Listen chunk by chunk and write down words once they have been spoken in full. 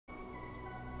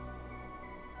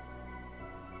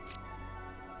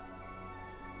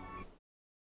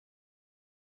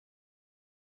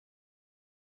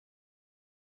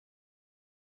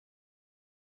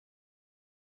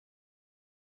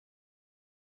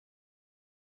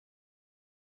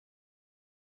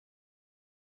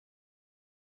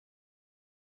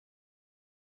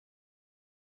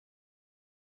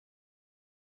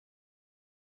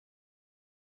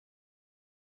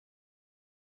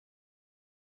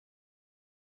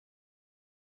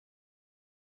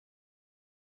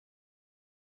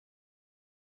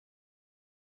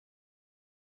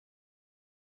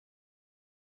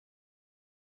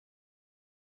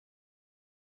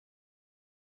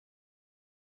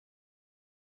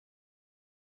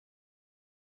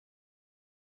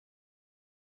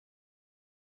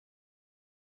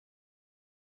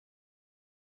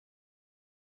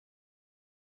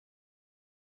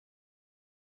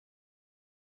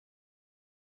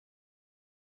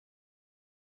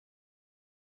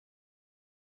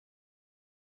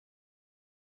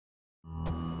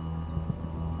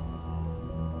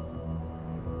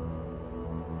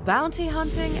bounty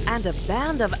hunting, and a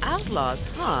band of outlaws,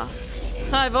 huh?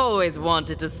 I've always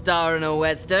wanted to star in a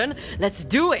Western. Let's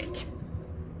do it!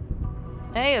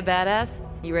 Hey, a badass.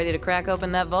 You ready to crack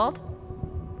open that vault?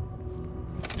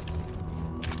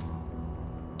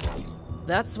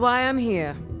 That's why I'm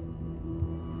here.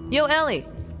 Yo, Ellie,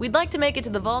 we'd like to make it to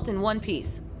the vault in one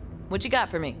piece. What you got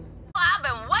for me? I've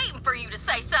been waiting for you to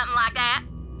say something like that.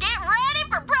 Get ready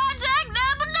for Project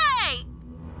Double D!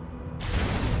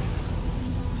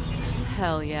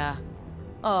 Hell yeah.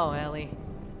 Oh, Ellie.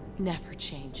 Never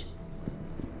change.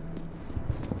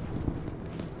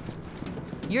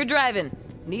 You're driving.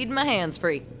 Need my hands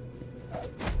free.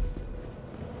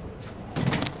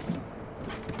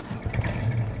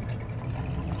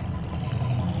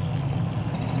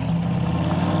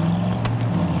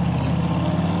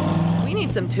 We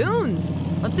need some tunes.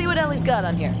 Let's see what Ellie's got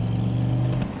on here.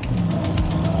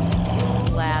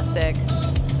 Classic.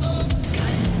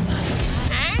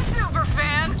 Hey,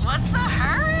 superfan, what's the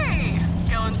hurry?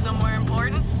 Going somewhere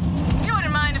important? You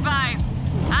wouldn't mind if I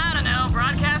don't know,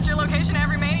 broadcast your location to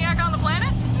every maniac on the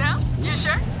planet? No? You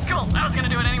sure? Cool, I was gonna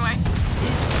do it anyway.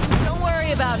 Don't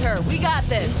worry about her. We got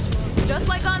this. Just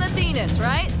like on Athenas,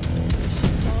 right?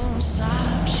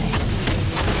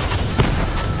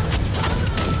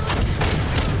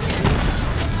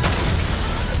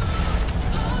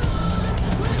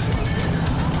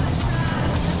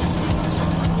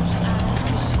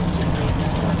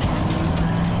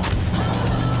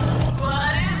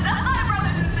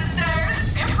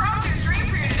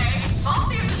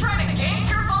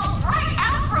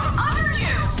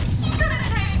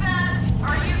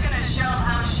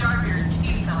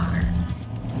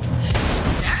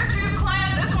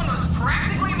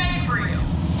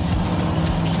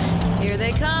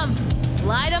 They come.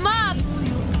 Light them up.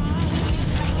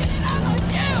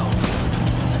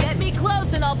 Get me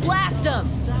close and I'll blast them.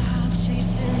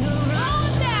 Roll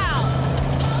them down.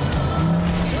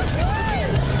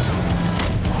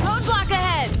 Roadblock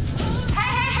ahead.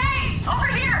 Hey! Over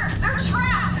here! They're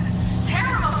trapped! Tear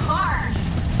them apart!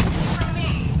 From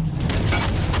me.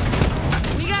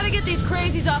 We gotta get these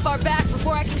crazies off our back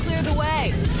before I can clear the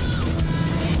way.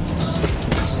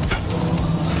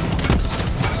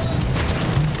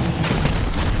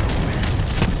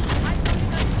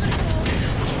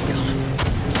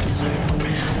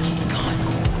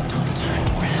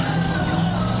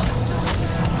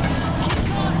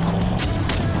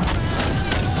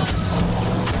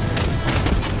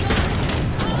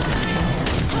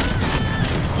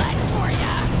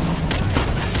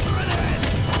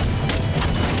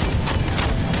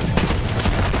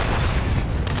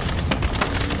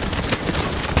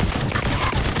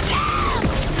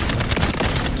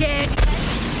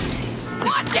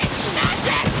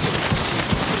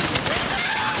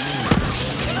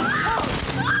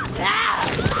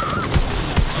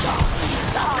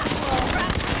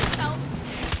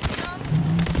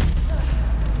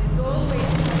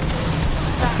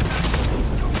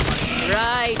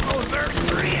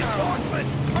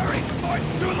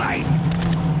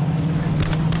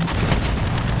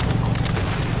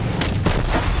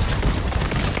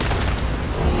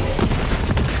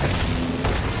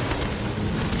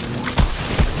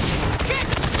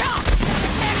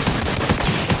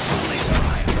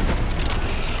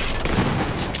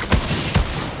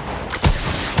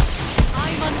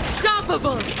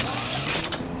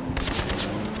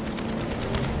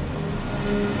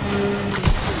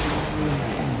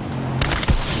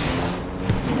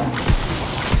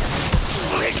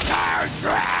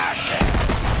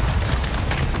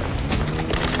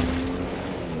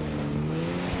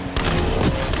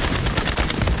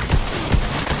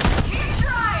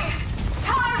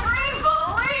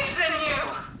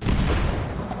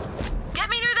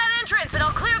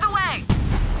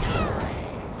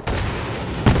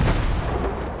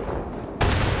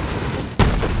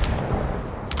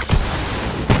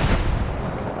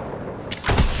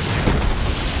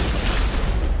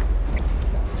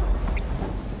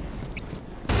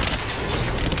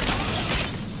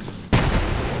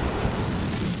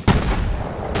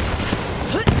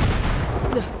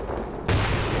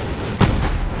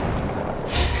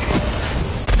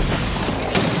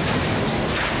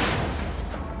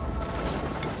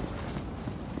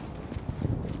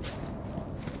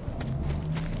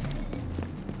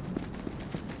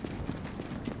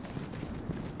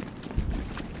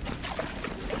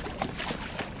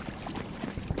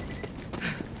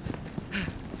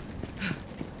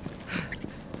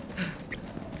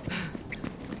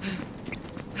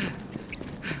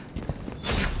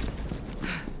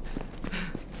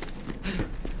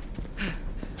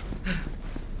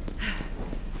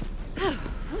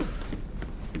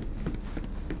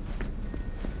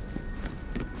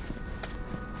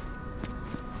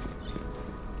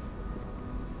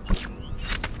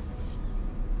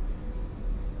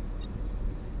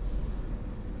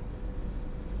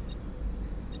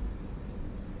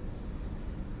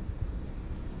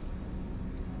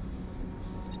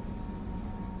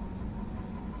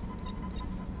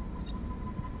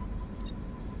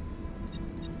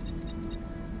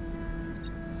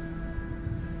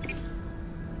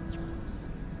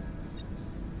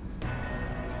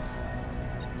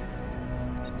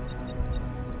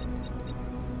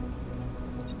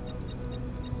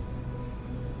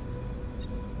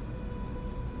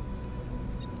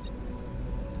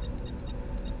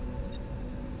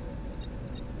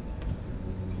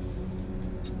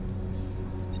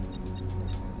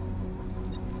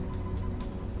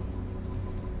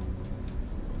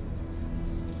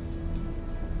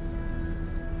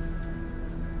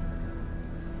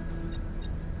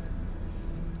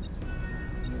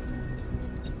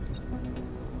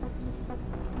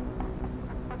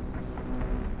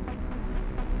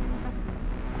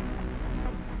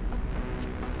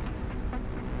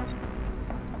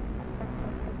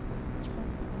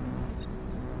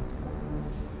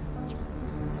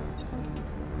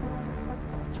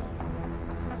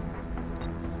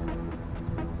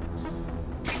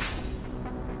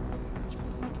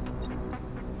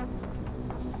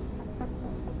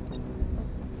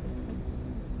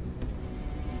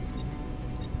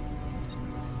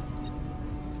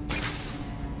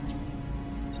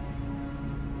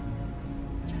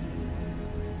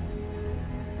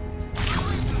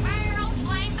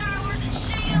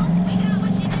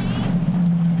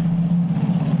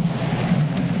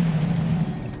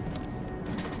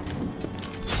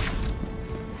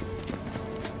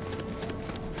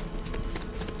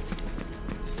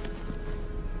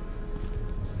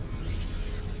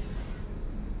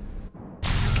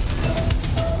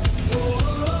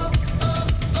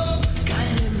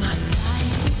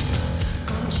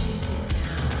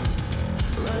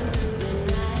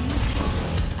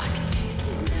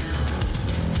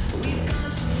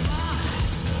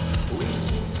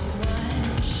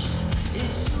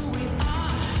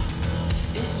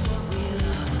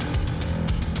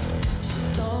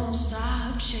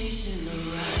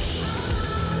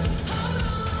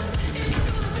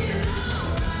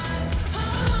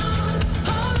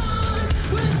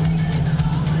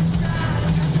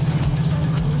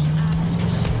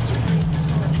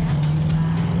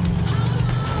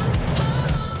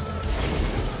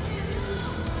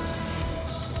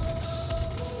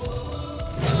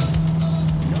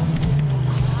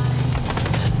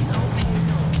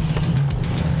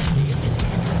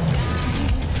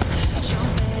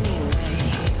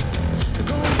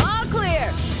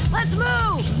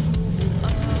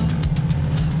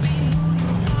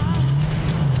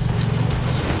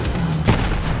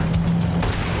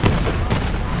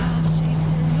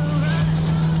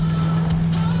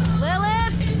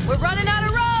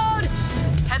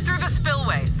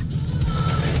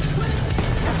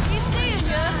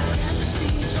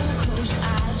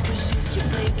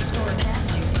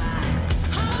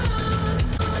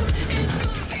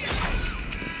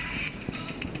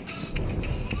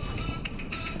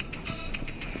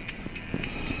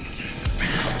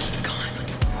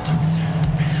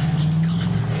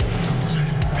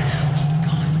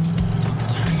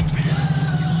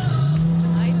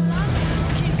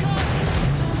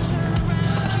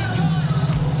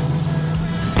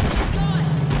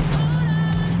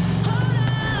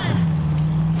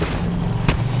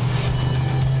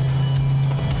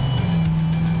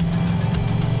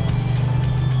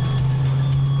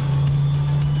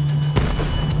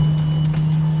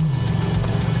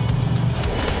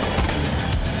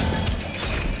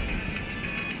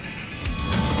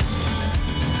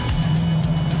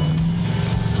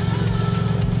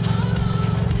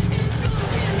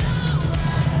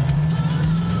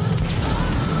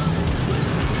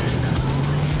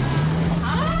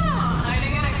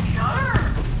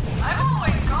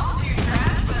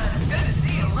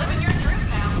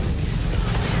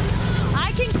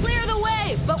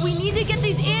 need to get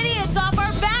these idiots off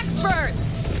our backs first!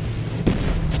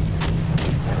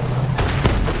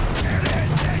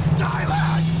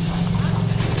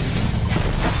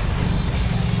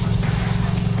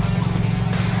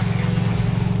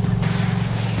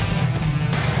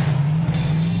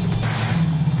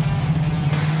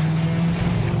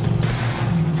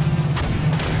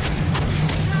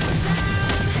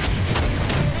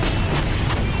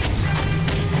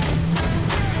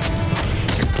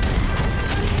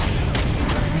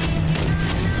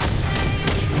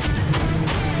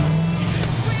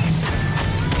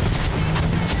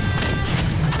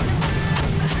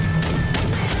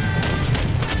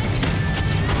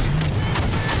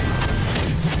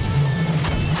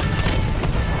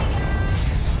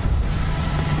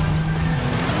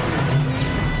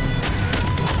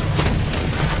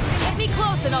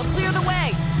 And I'll clear the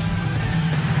way.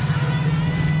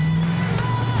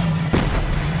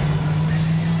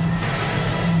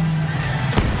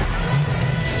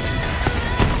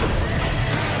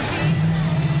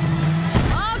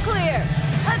 All clear.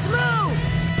 Let's move.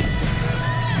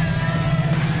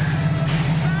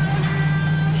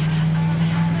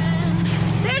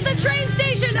 There's the train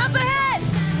station up ahead.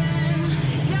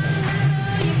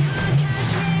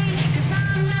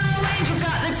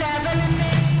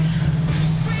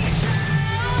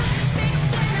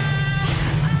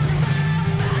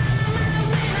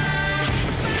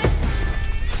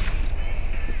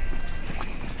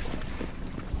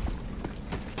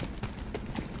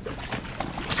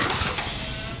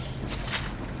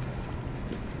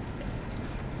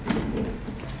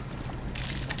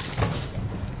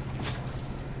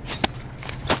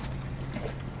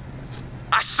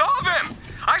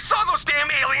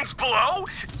 Below?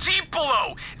 Deep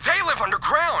below! They live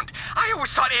underground! I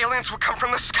always thought aliens would come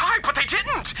from the sky, but they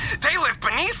didn't! They live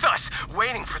beneath us,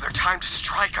 waiting for their time to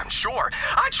strike, I'm sure.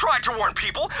 I tried to warn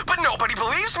people, but nobody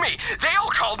believes me. They all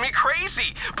called me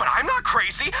crazy. But I'm not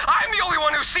crazy. I'm the only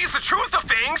one who sees the truth of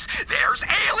things. There's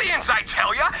aliens, I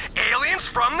tell ya! Aliens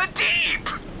from the deep!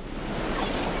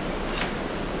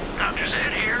 Dr. Z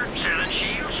here, selling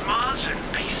shields, mods, and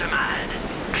peace of mind.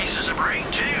 Pieces of brain,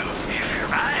 too, if you're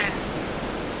buying.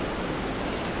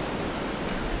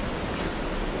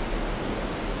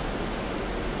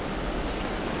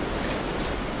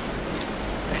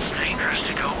 Dangerous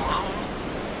to go alone.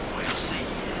 We'll see.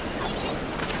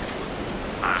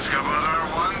 Ask about our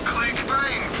one-click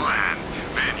buying plan.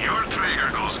 Then your trigger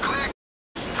goes click.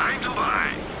 Time to buy.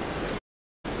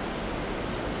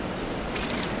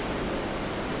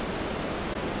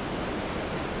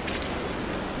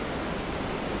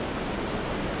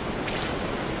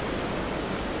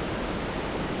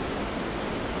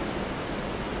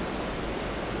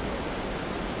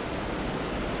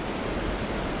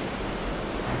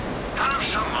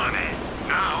 Some money.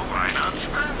 Now, why not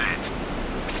spend it?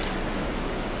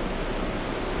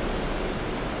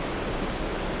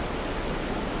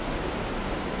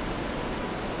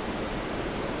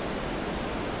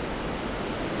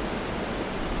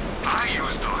 I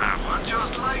used to have one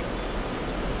just like...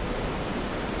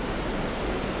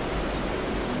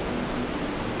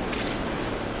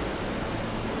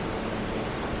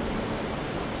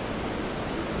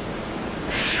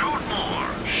 Shoot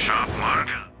more, shop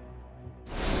market.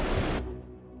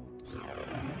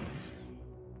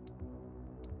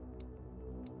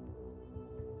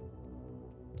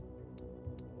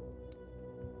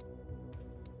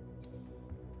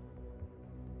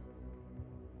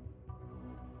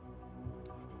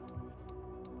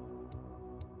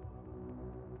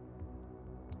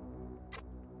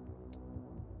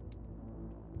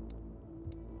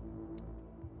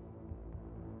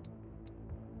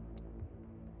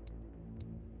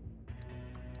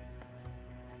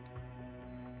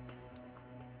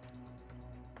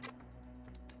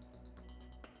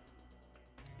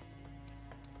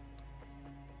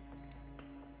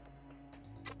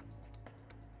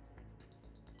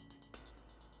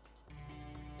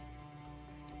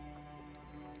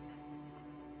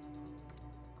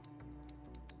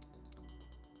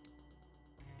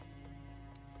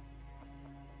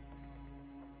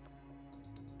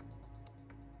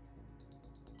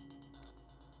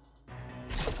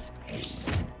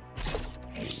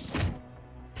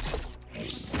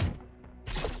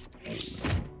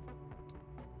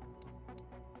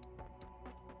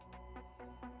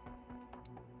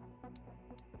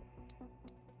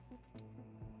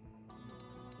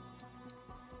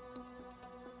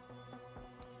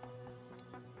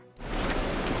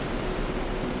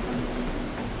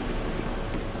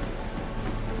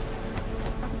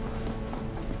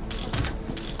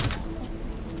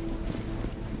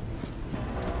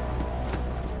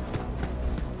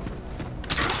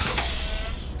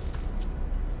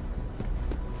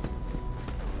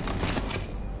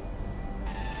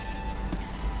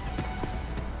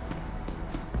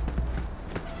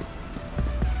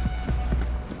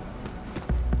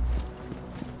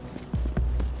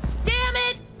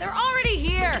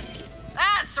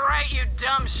 That's right, you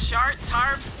dumb shart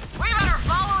tarps. We've had our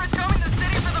followers combing the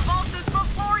city for the vault since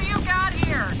before you got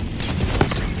here.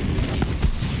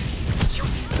 Did you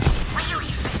really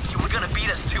think you were gonna beat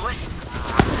us to it?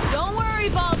 Don't worry,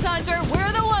 Vault Hunter.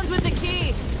 We're the ones with the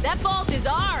key. That vault is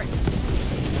ours.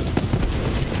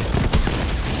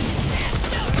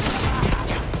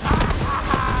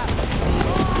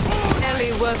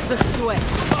 Nearly worth the sweat.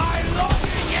 My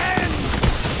longing ends!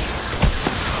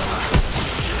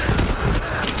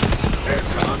 Here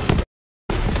comes...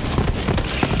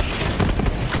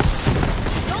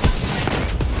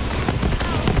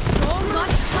 So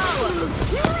much power.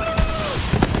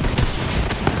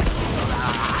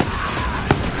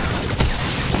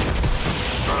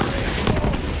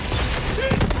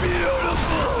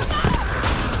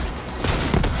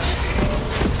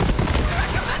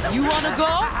 You wanna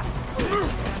go?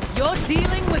 You're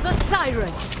dealing with a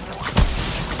Siren.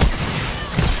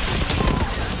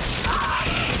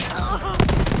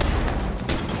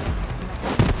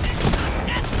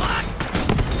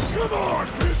 Come on,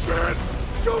 Pippin!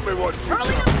 Show me what you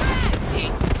Early got! the bag,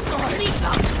 team.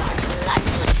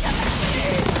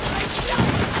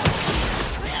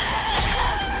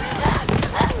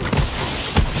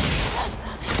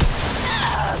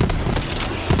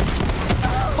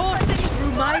 Coursing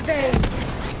through my veins.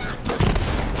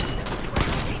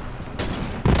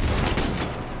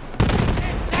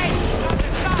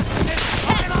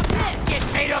 Get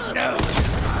made up now!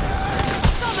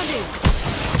 Summoning.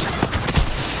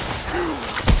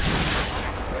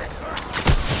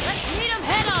 Let's meet him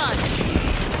head on.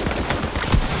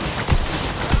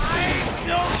 I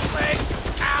don't let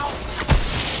out!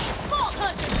 Vault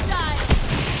Hunter style.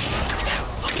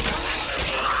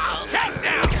 Get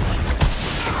down!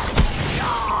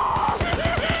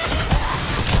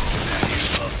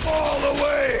 Fall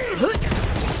away!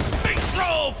 Big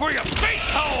roll for your face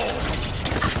hole!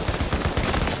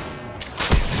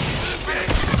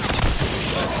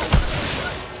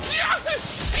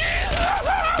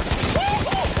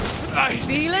 Nice!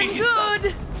 Feeling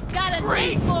good. Got a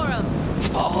name for him.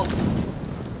 Vault!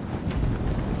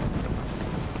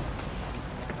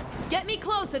 Get me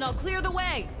close and I'll clear the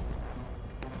way.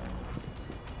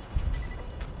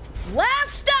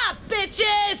 Last stop,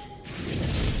 bitches!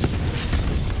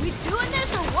 We doing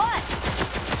this or what?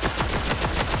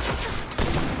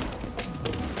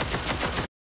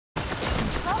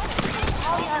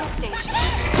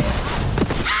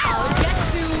 I'll get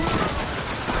to.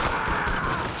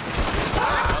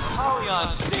 Polyon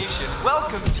Station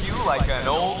welcomes you like an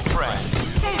old friend.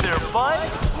 Hey there, bud.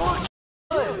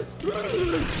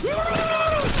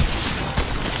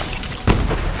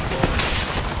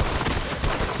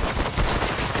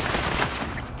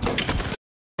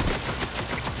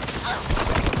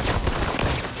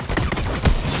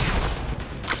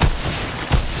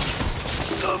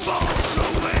 The vault's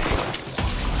away!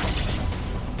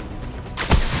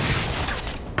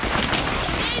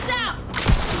 He's out.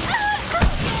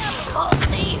 Oh,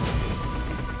 please.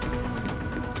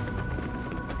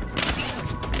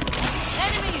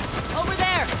 Enemies over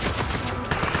there.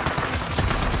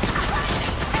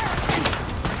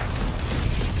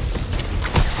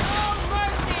 Oh,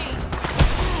 mercy.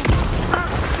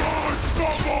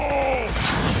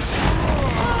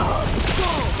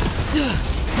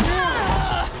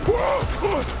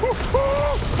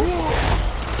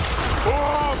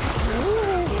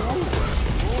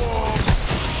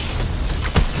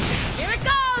 Here it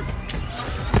goes.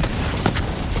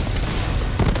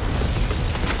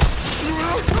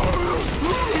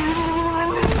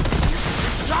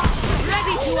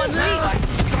 Ready to unleash.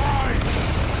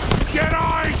 Get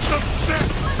eyes of sin!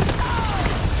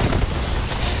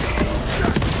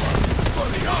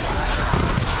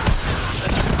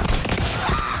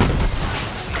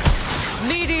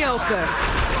 Mediocre.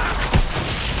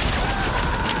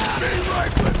 Be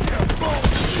right with you, vault!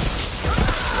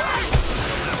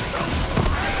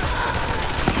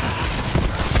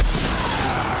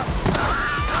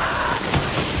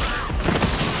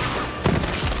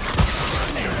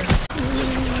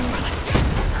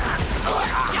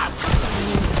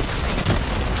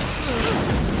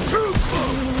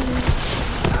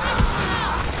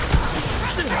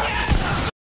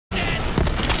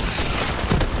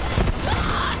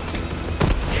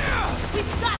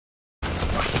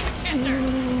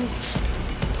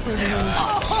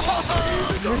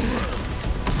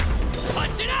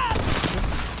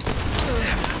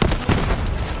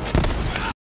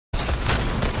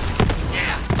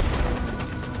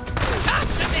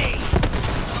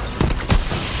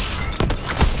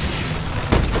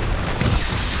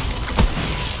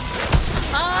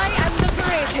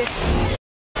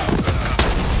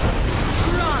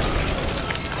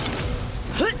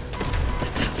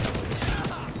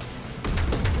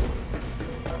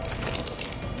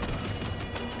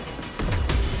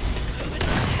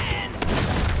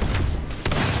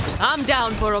 I'm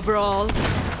down for a brawl.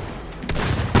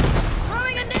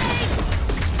 Throwing a nade!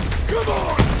 Come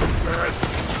on, man!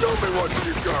 Show me what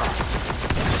you got!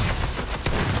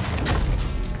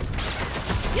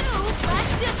 You lack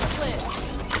discipline!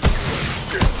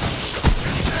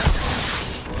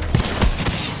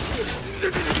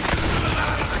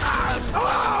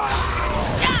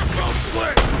 Don't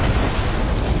split!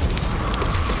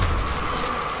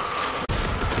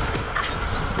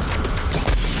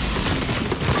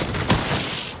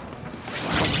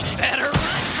 Better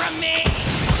run from me!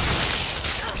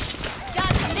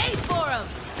 Got a nade for him!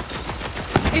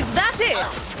 Is that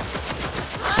it?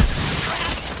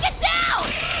 Get down!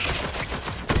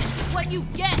 This is what you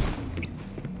get!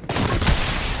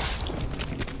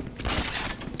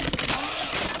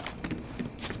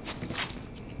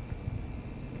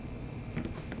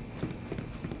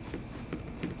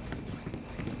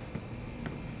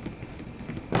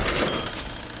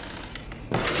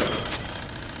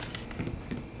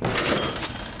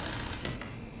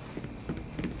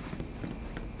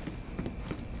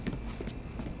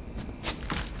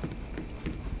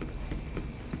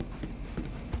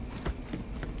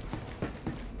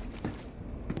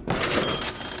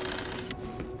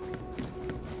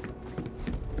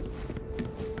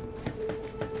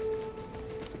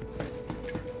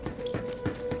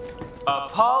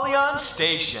 Apollyon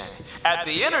Station, at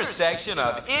the intersection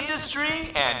of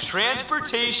industry and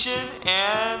transportation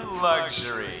and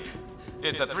luxury.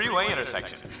 It's a three-way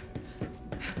intersection.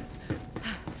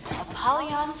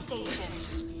 Apollyon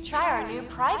Station. Try our new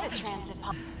private transit.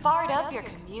 Fart up your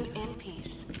commute in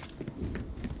peace.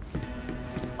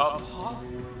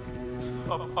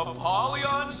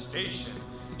 Apollyon Station.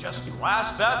 Just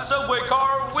blast that subway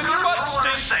car with your butt Four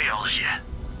stick. sales, yeah.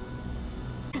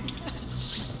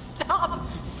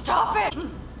 Stop it!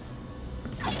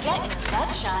 Get your butt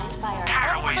shined by our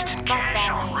Tired of expert wasting butt cash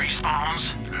on valets. respawns?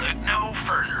 Look no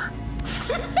further.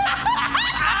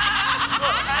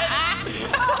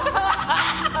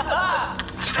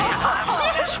 Stay alive on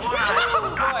this one.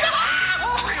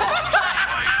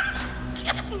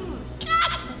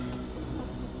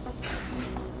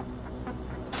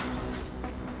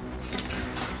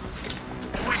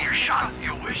 When you're shot,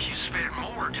 you'll wish you spent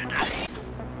more today.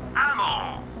 I'm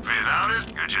all. Without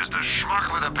it, you're just a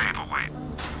schmuck with a paperweight.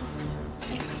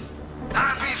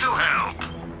 Not a piece of help.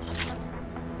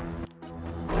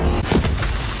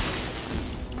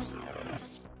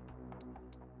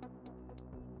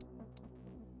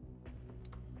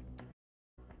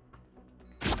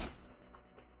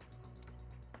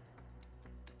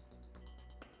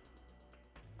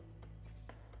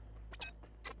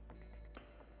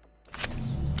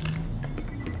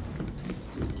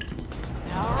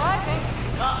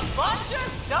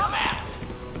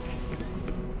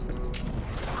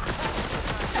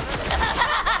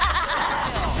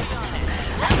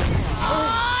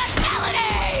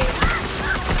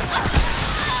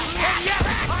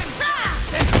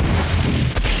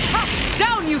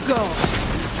 Down you go!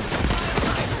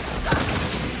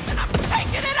 And I'm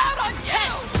taking it out on you!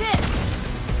 Catch this!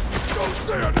 Don't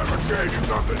say I never gave you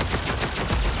nothing!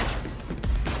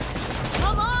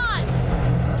 Come on!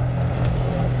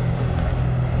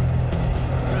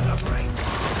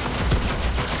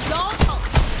 Don't!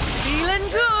 Feeling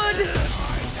good!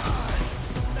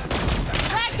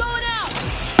 Frag going out!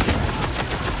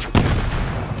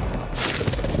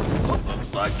 Looks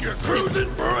like you're cruising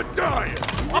for a diet!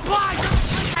 Apply!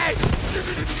 Hey!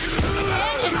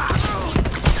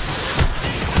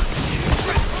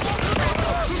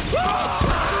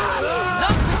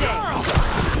 Not today!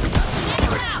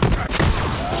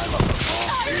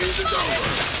 Easy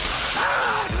over!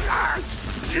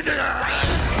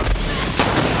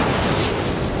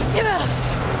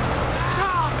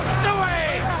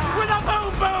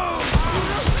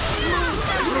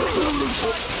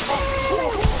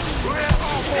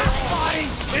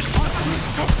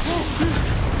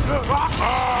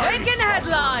 Making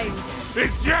headlines!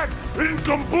 It's yet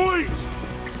incomplete!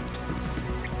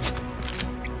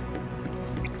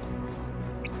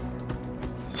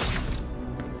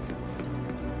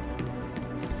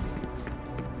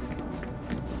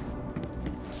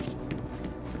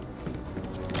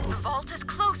 The vault is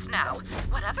close now.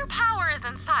 Whatever power is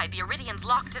inside, the Iridians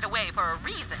locked it away for a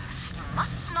reason. You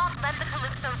must not let the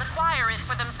Calypsos acquire it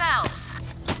for themselves.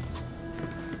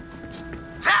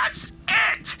 That's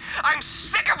it! I'm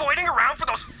sick of waiting around for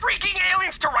those freaking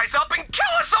aliens to rise up and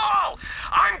kill us all!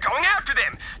 I'm going after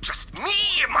them! Just me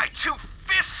and my two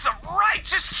fists of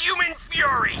righteous human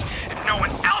fury! If no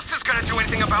one else is gonna do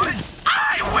anything about it,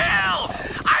 I will!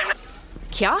 I'm...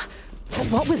 Kya?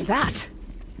 What was that?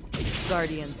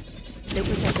 Guardians. They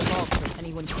protect the vault from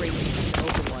anyone crazy enough to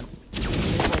open one. They'll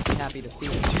be happy to see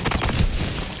it.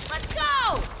 Let's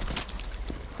go!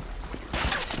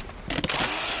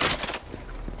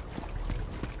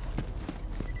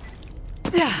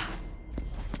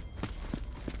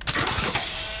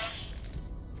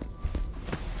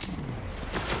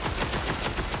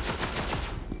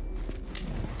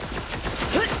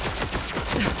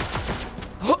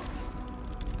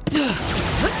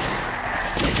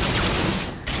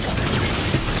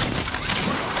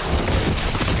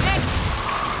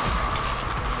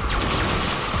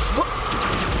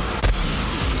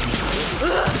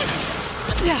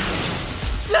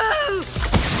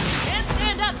 Can't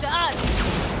stand up to us!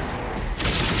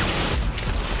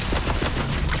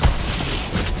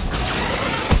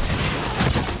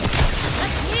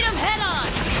 Let's meet 'em head on!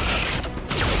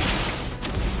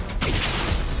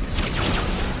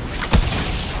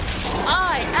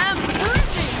 I am burning!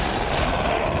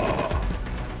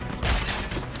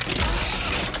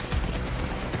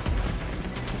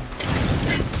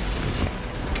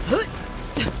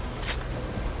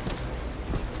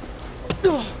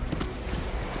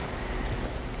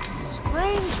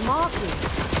 Strange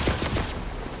markings.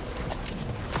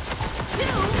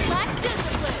 You lack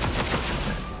discipline!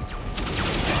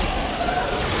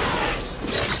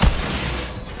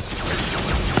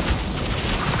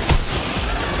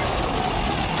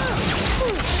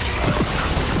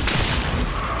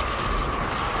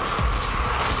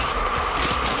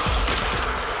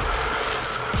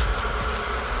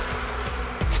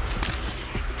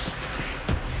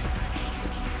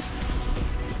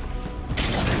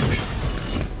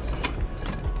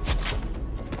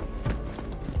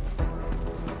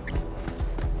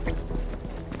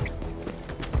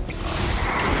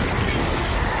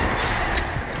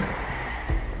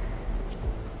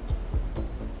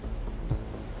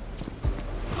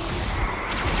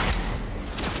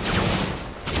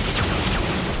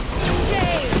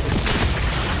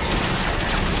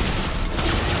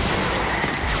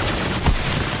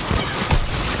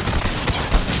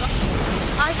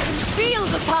 I can feel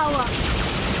the power!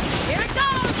 Here it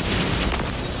goes!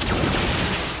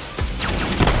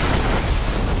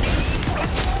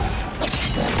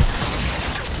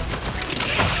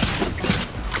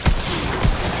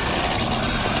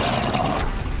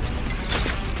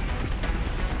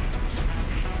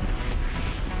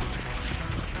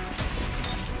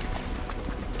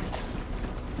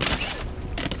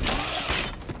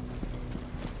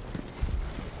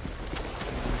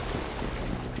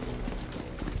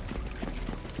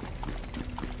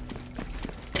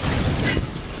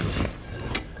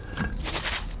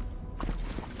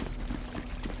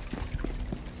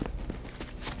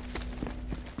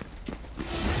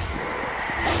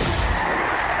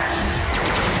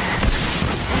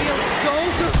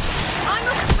 I'm a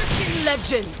freaking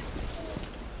legend.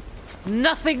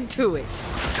 Nothing to it.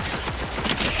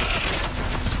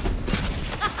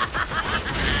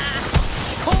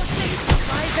 Coursing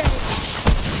my veins!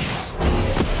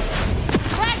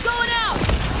 Frag going out!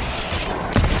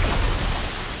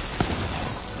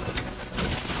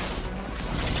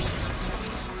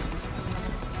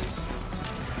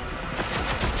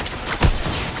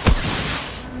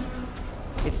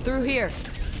 It's through here.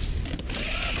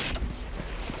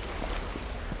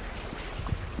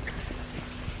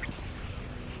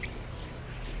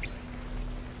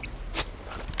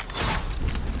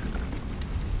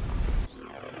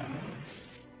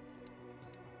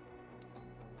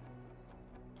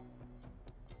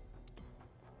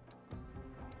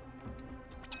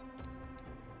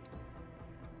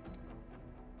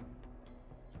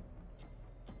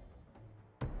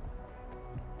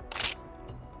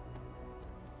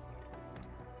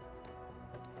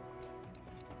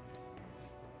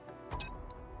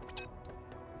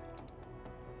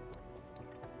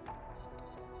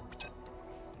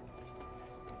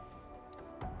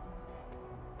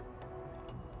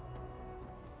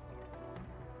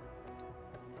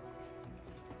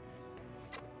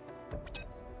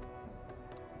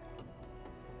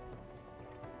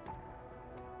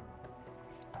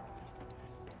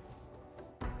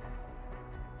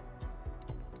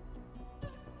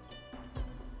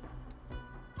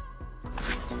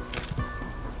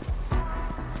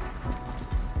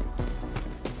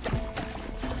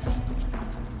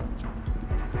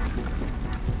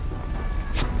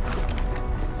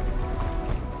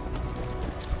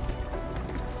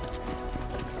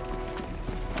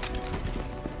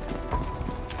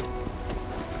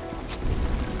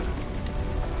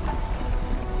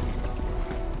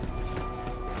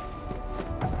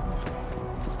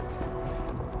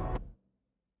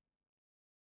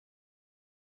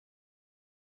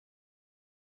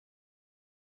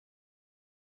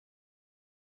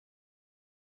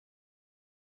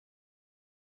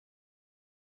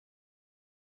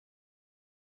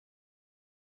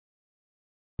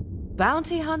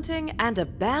 bounty hunting and a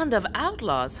band of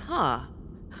outlaws, huh?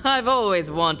 I've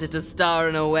always wanted to star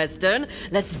in a Western.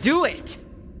 Let's do it!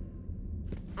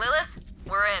 Lilith,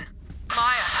 we're in.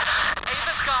 Maya,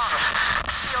 Ava's gone.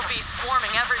 COV swarming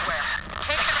everywhere.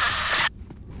 Can't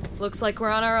get... Looks like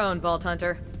we're on our own, Vault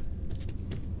Hunter.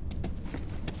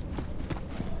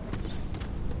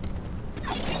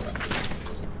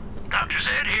 Dr.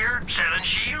 Zed here, selling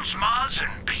shields, mods,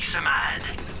 and peace of mind.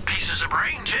 Pieces of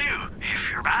brain, too, if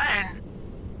you're buying.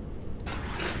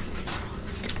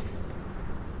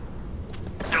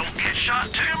 Don't get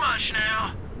shot too much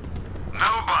now.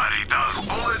 Nobody does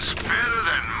bullets better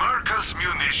than Marcus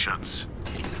Munitions.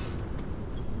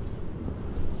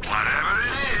 Whatever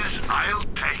it is, I'll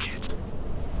take it.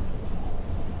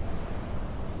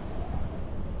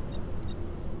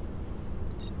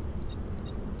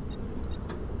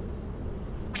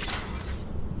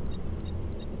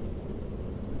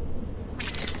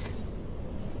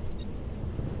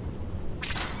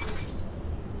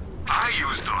 I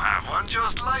used to have one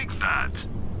just like that.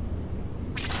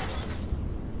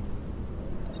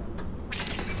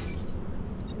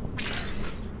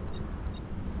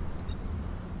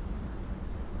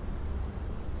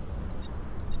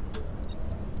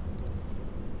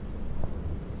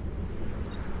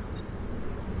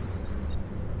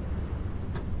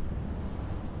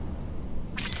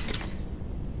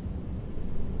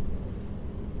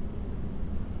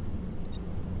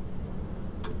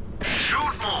 Shoot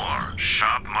more,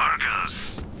 sharp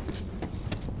Marcus.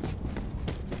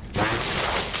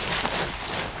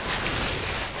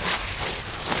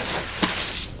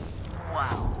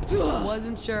 Wow.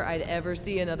 Wasn't sure I'd ever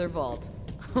see another vault.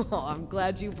 Oh, I'm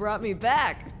glad you brought me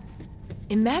back.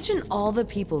 Imagine all the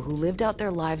people who lived out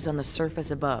their lives on the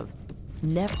surface above.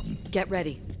 Never. Get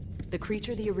ready. The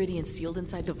creature the Meridian sealed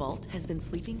inside the vault has been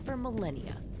sleeping for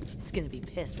millennia. It's gonna be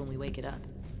pissed when we wake it up.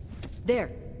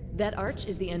 There. That arch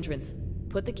is the entrance.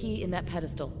 Put the key in that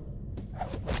pedestal.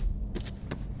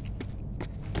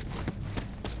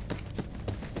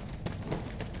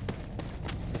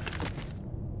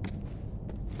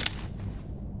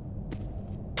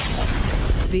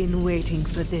 Been waiting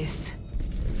for this.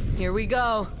 Here we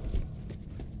go.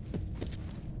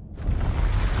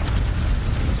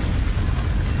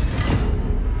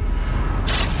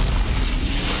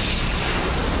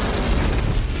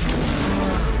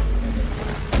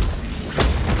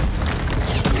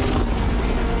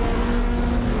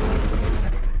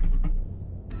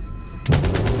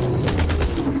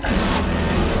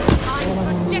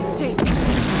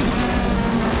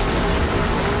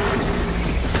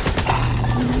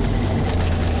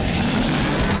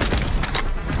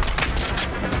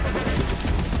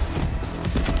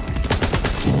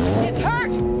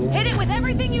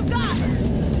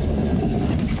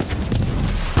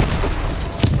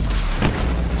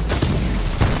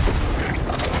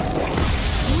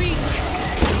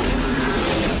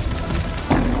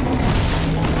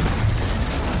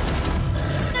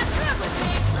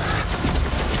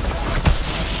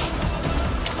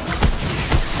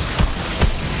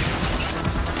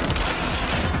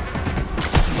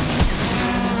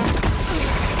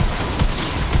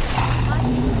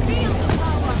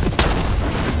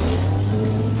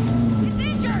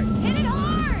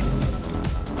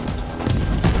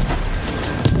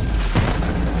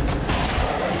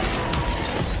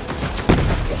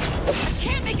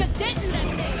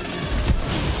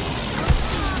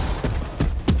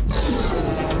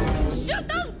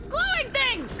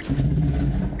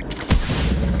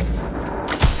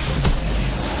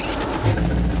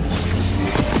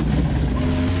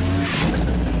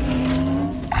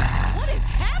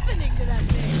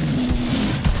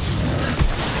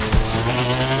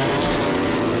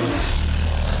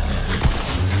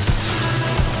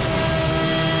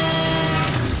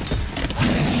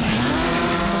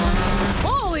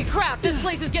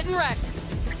 place is getting wrecked.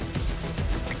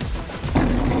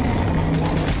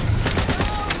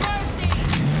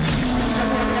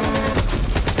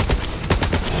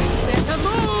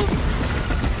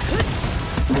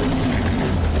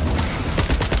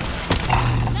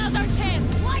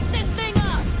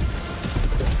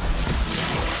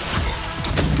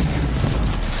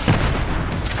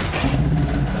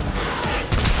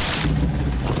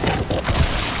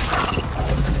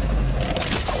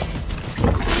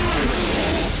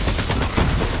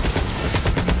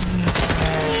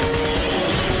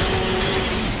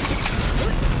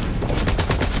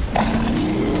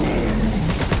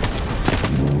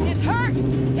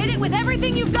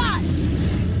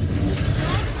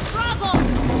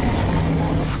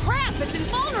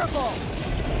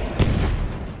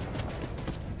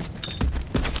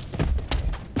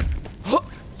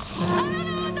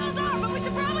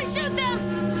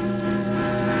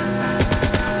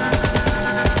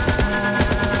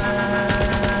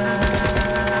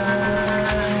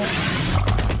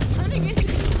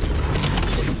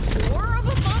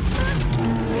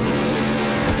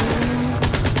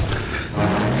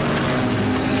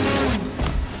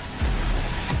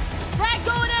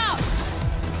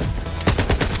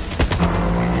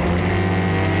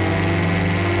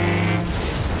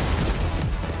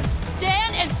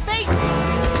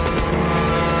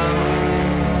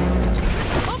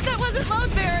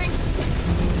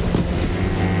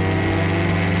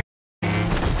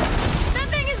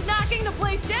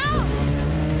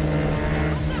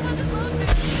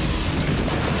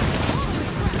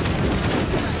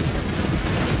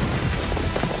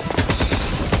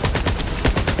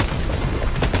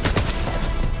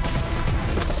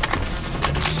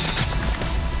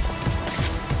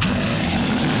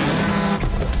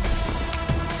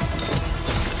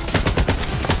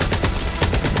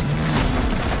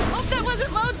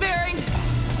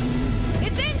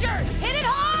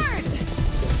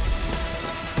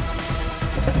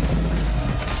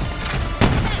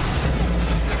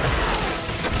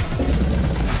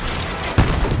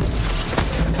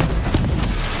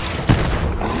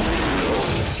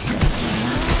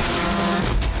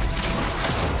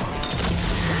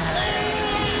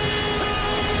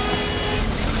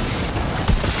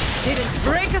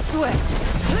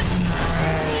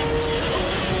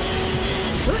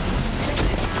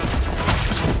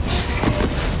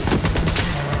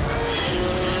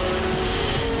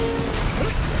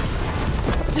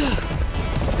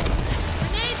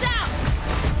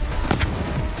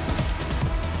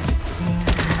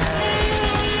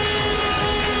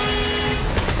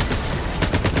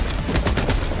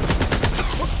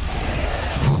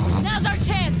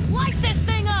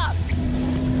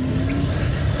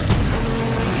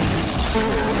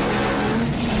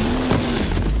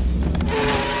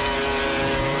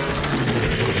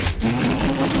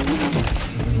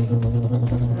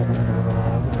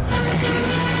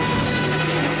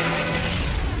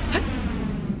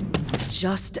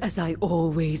 just as I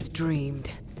always dreamed.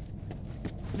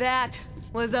 That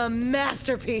was a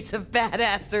masterpiece of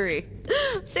badassery.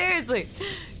 Seriously,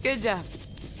 good job.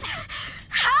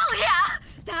 Hell yeah!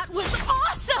 That was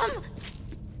awesome!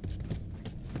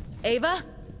 Ava,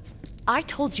 I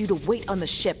told you to wait on the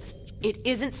ship. It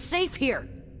isn't safe here.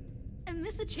 And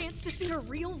miss a chance to see a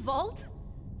real vault?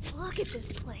 Look at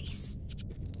this place.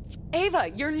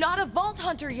 Ava, you're not a vault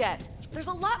hunter yet. There's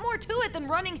a lot more to it than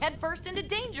running headfirst into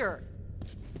danger.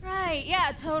 Right,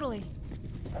 yeah, totally.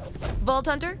 Vault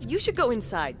hunter, you should go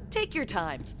inside. Take your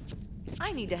time.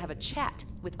 I need to have a chat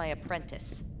with my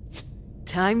apprentice.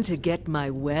 Time to get my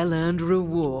well-earned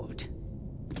reward.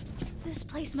 This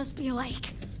place must be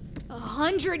like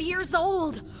 100 years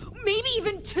old. Maybe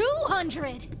even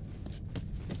 200.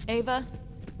 Ava,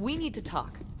 we need to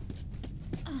talk.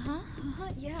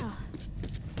 Yeah.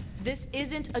 This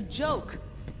isn't a joke.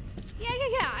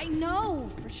 Yeah, I know,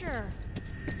 for sure.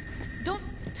 Don't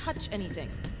touch anything.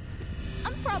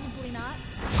 I'm probably not.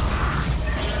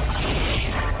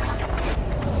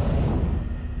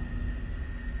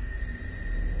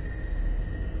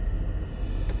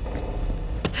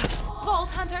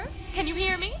 Vault Hunter, can you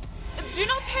hear me? Do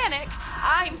not panic.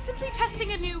 I'm simply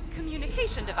testing a new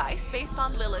communication device based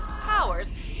on Lilith's powers.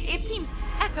 It seems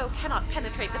Echo cannot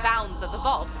penetrate the bounds of the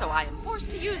vault, so I am forced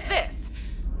to use this.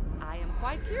 I am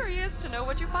quite curious to know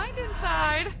what you find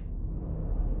inside.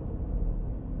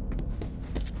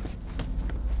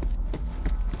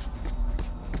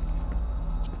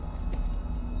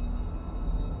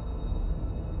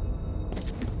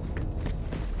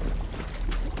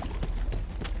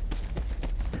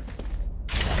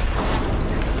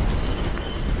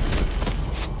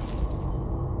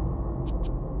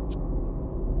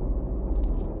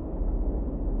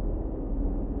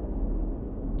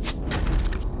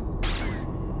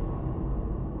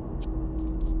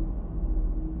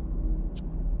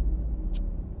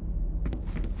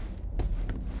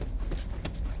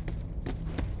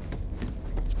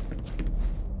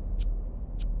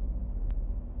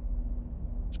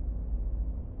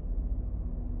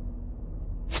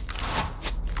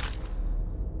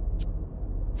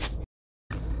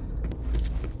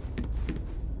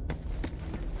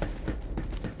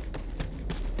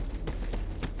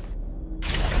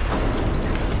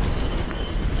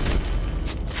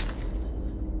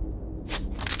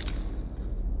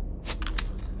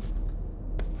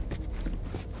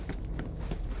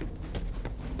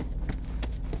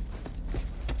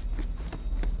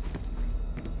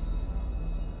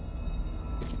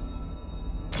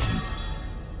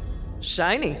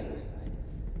 Shiny.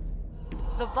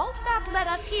 The vault map led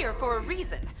us here for a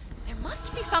reason. There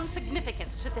must be some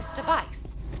significance to this device.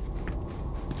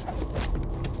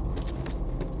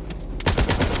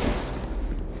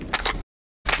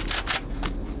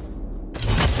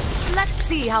 Let's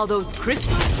see how those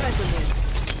crystals resonate.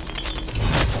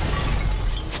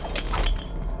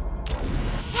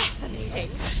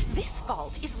 Fascinating. This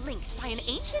vault is linked by an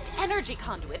ancient energy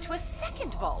conduit to a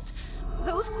second vault.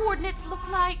 Those coordinates look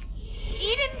like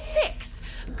Eden 6.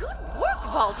 Good work,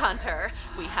 Vault Hunter.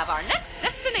 We have our next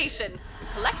destination.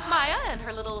 Collect Maya and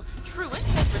her little truant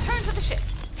and return to the ship.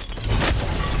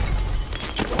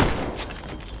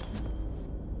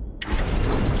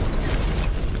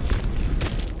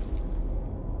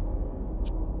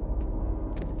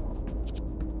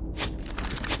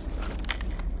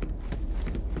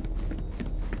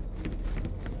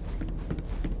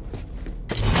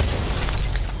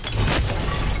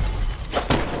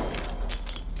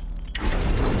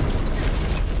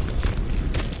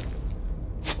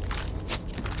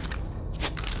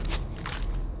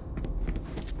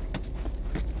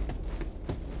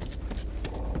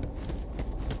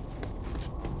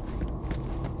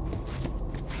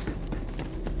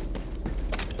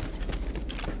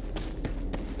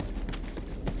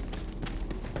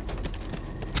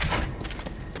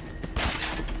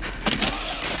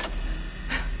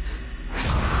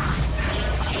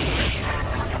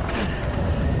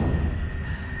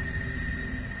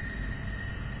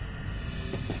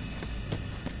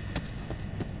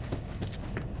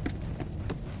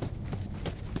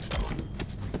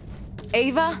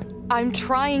 Ava, I'm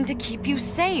trying to keep you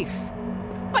safe.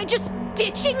 By just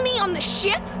ditching me on the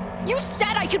ship? You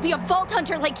said I could be a vault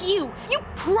hunter like you! You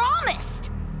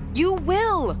promised! You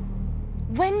will!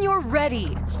 When you're ready.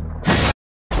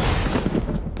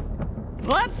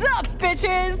 What's up,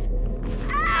 bitches?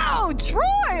 Ow,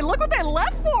 Troy! Look what they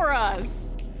left for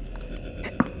us!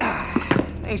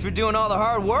 Thanks for doing all the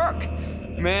hard work.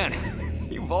 Man,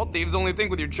 you vault thieves only think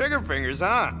with your trigger fingers,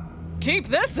 huh? Keep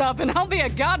this up and I'll be a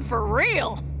god for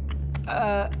real!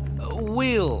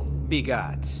 We'll be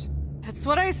gods. That's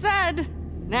what I said.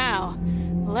 Now,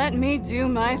 let me do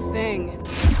my thing.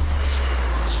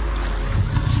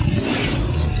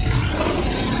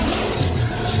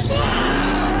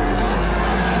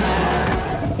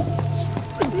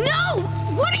 No!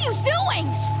 What are you doing?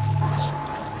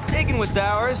 Taking what's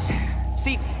ours.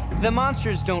 See, the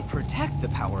monsters don't protect the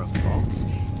power of the vaults.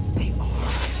 They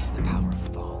are the power of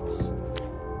the vaults.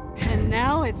 And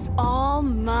now it's all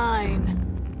mine.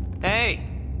 Hey,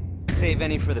 save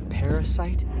any for the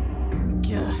parasite?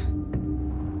 Gah.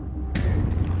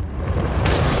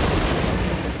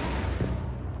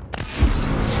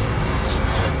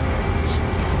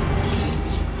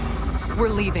 We're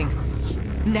leaving.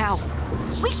 Now.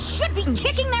 We should be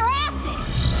kicking their asses!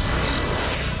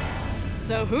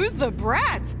 So who's the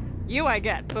brat? You I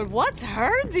get, but what's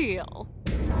her deal?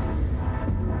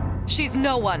 She's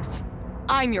no one.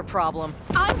 I'm your problem.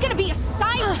 I'm gonna be a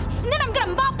siren, and then I'm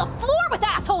gonna mop the floor with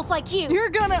assholes like you! You're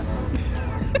gonna...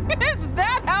 Is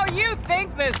that how you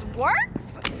think this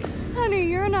works? Honey,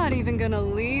 you're not even gonna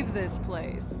leave this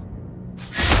place.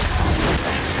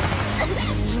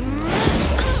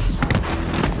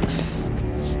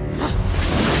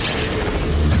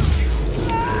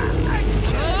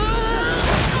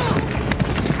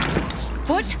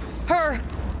 Put her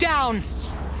down.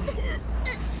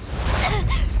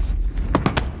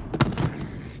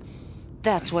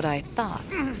 That's what I thought.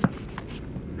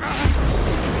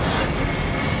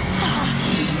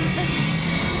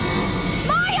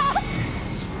 Maya!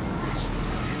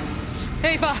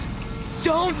 Ava,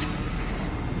 don't!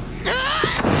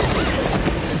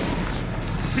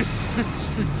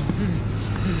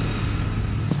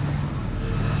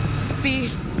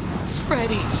 Be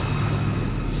ready.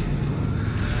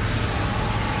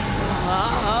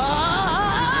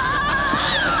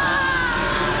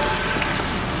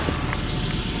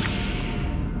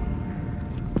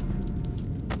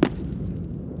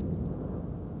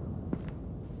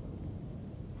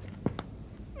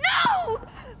 No!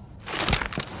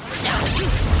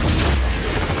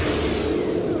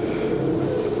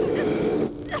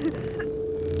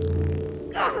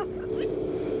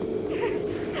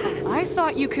 I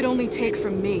thought you could only take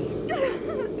from me.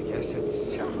 I guess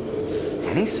it's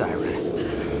any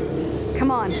siren.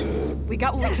 Come on. We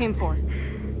got what we came for.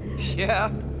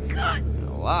 Yeah,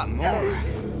 a lot more.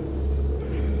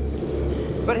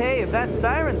 But hey, if that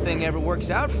siren thing ever works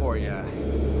out for you.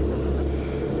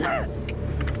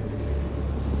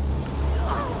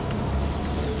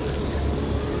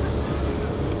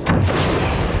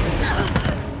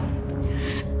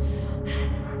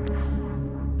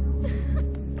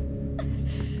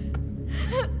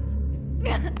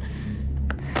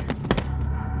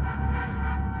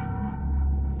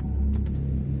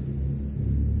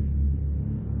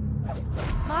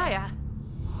 Maya,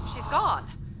 she's gone.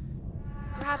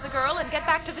 Grab the girl and get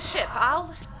back to the ship.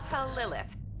 I'll tell Lilith.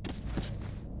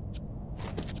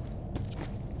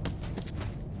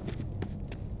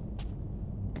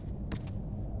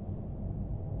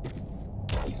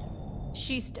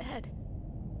 She's dead.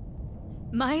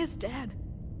 Maya's dead.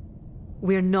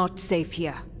 We're not safe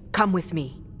here. Come with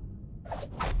me.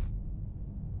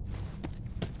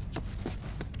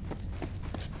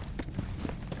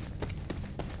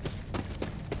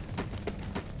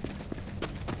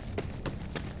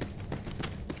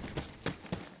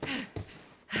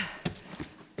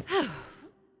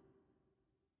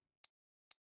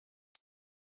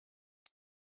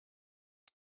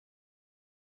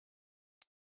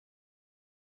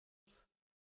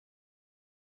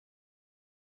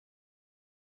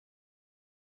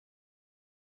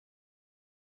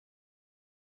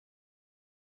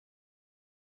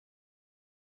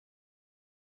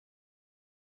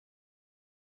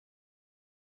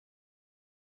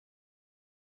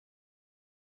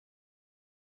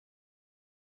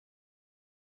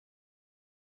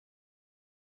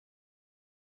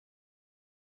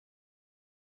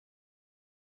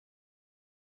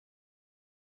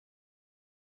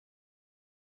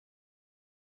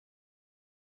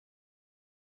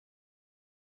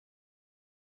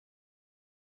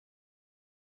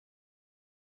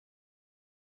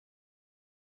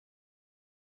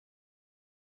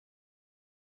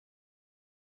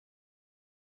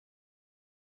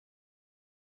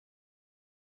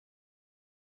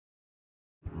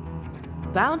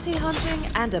 Bounty hunting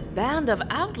and a band of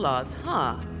outlaws,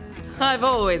 huh? I've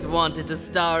always wanted to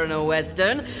star in a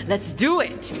Western. Let's do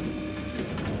it!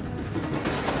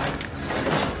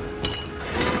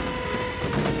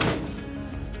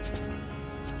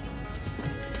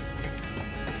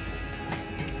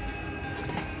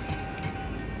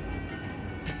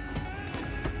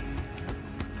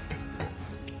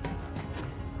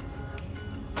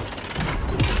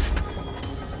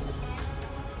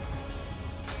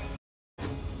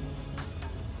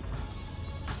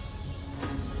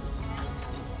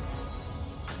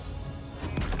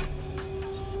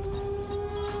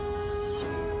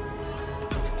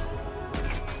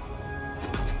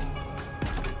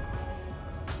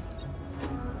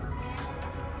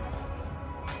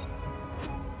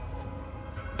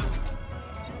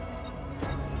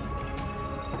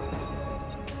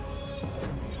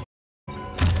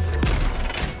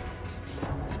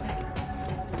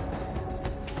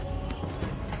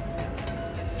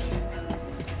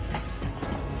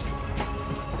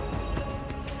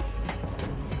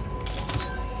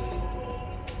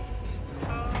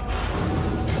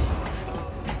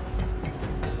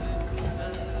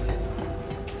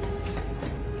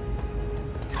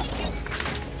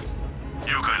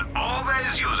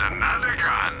 use another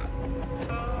gun.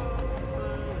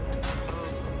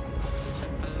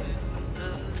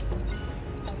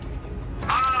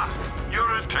 Ah,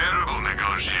 you're a terrible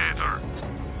negotiator.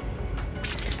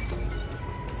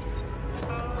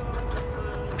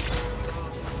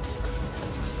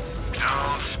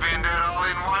 Don't spend it all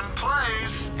in one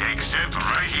place, except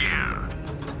right here.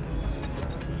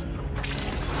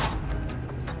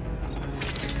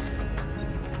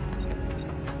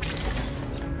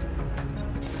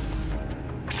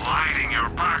 Lighting your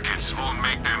pockets won't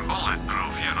make them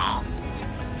bulletproof, you know.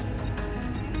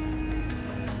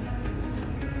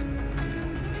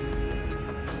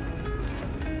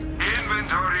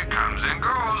 Inventory comes and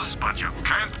goes, but you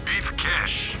can't beat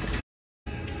cash.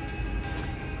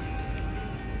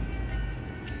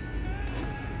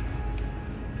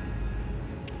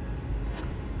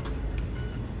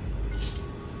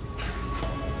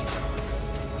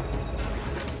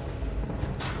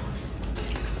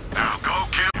 Now go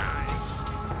kill.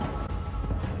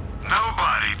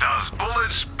 Nobody does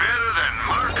bullets better than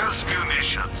Marcus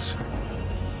Munitions.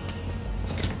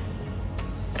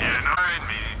 You know what I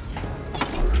mean?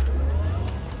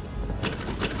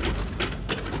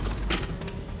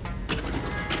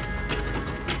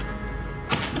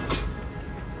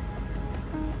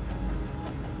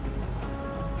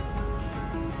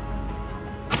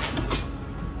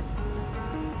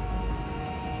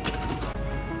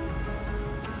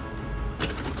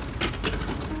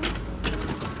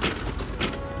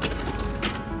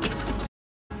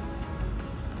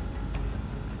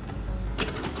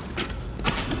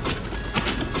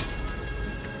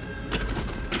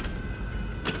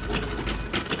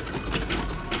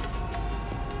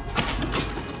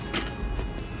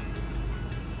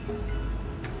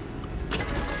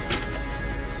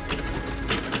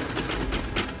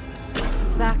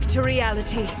 Back to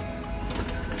reality.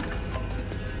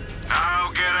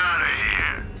 Now get out of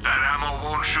here. That ammo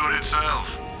won't shoot itself.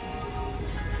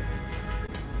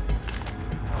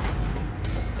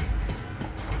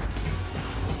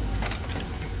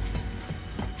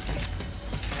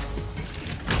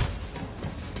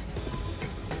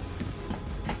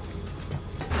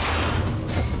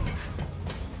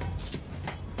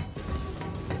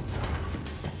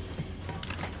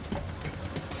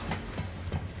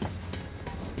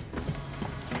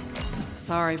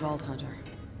 Sorry, Vault Hunter.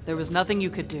 There was nothing you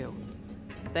could do.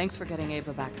 Thanks for getting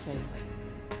Ava back safely.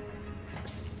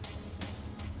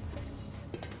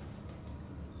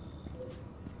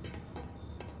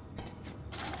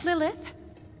 Lilith,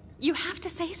 you have to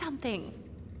say something.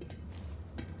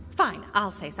 Fine,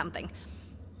 I'll say something.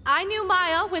 I knew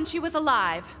Maya when she was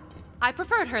alive. I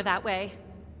preferred her that way.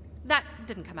 That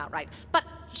didn't come out right, but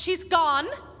she's gone,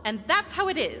 and that's how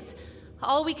it is.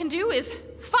 All we can do is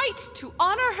fight to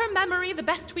honor her memory the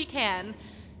best we can.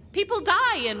 People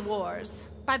die in wars.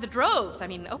 By the droves. I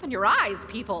mean, open your eyes,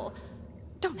 people.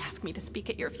 Don't ask me to speak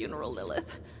at your funeral, Lilith.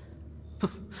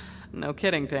 No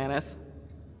kidding, Tannis.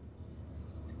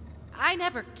 I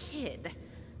never kid.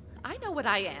 I know what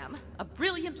I am. A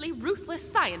brilliantly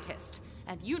ruthless scientist.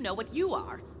 And you know what you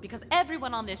are, because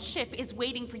everyone on this ship is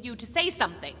waiting for you to say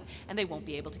something, and they won't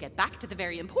be able to get back to the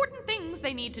very important things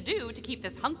they need to do to keep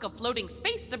this hunk of floating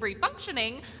space debris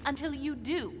functioning until you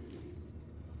do.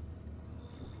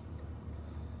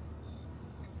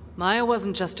 Maya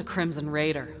wasn't just a Crimson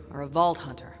Raider or a Vault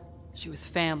Hunter. She was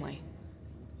family.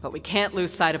 But we can't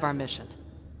lose sight of our mission.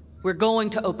 We're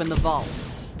going to open the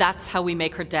vaults. That's how we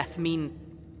make her death mean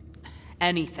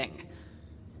anything.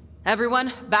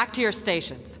 Everyone, back to your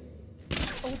stations.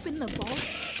 Open the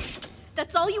vaults?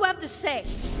 That's all you have to say.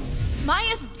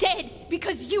 Maya's dead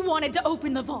because you wanted to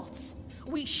open the vaults.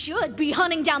 We should be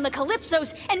hunting down the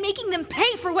Calypsos and making them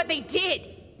pay for what they did.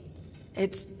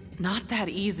 It's not that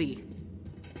easy.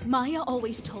 Maya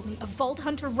always told me a Vault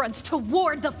Hunter runs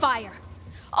toward the fire.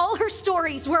 All her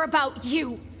stories were about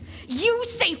you. You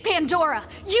saved Pandora.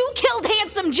 You killed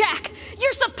Handsome Jack.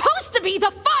 You're supposed to be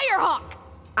the Firehawk.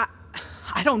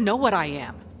 I don't know what I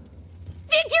am.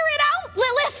 Figure it out,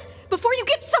 Lilith, before you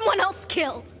get someone else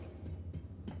killed.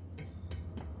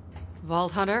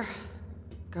 Vault Hunter,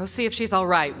 go see if she's all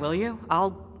right, will you?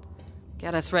 I'll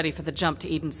get us ready for the jump to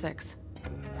Eden 6.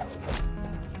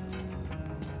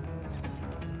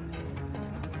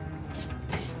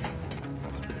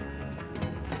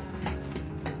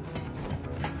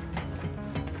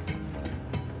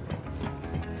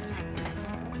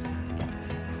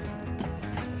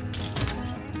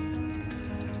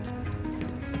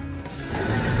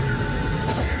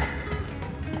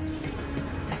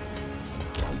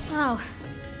 Oh.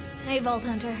 Hey, Vault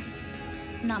Hunter.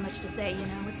 Not much to say, you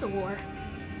know, it's a war.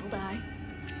 People die.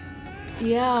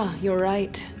 Yeah, you're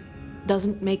right.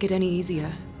 doesn't make it any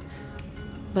easier.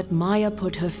 But Maya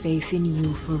put her faith in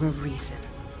you for a reason.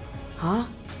 Huh?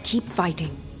 Keep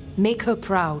fighting. Make her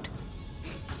proud.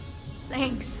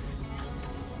 Thanks.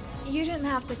 You didn't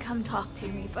have to come talk to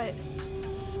me, but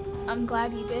I'm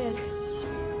glad you did.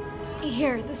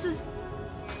 Here, this is...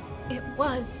 It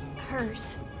was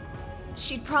hers.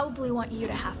 She'd probably want you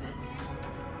to have it.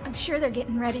 I'm sure they're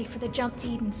getting ready for the jump to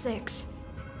Eden 6.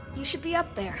 You should be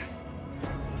up there.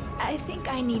 I think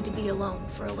I need to be alone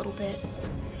for a little bit.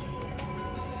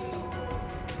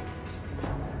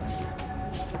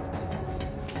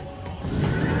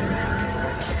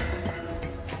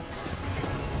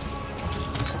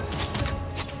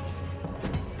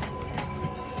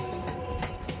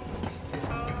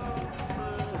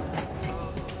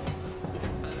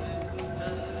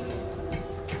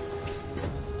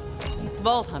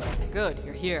 Vault Hunter, good,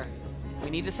 you're here. We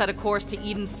need to set a course to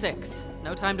Eden 6.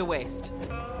 No time to waste.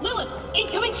 Lilith,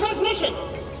 incoming transmission!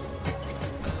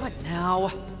 What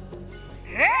now?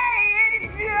 Hey,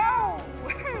 Joe!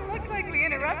 Looks like we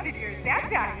interrupted your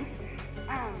sad times.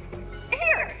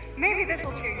 Here, maybe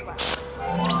this'll cheer you up.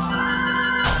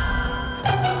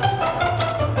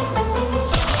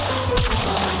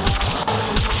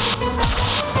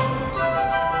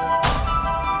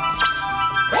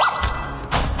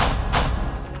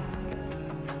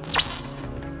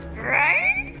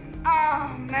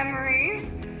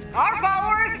 Memories. Our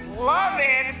followers love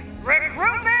it.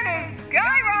 Recruitment is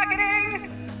skyrocketing.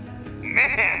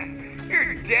 Man,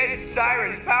 your dead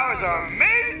Siren's powers are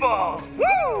amazeballs.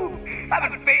 Woo! I've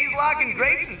been phase-locking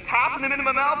grapes and tossing them into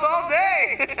my mouth all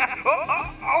day.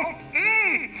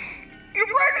 Your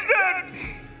friend's dead.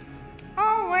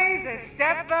 Always a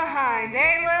step behind,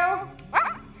 eh, Lil?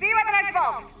 Well, see you at the next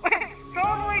vault, which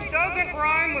totally doesn't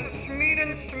rhyme with Schmeed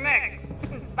and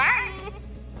Schmix. Bye.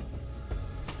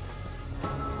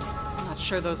 I'm not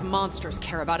sure those monsters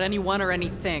care about anyone or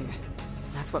anything.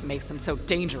 That's what makes them so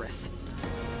dangerous.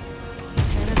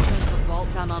 Tannis says the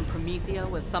vault down on Promethea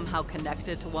was somehow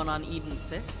connected to one on Eden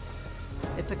 6.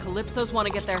 If the Calypsos want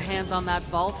to get their hands on that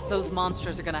vault, those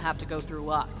monsters are gonna have to go through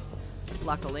us.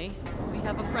 Luckily, we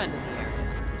have a friend in here.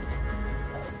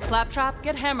 Claptrap,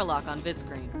 get Hammerlock on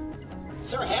vidscreen.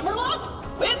 Sir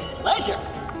Hammerlock? With pleasure.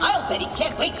 I'll bet he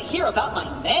can't wait to hear about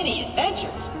my many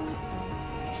adventures.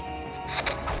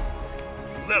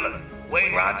 Lilith,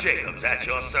 Wainwright Jacobs at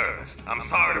your service. I'm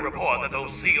sorry to report that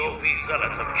those COV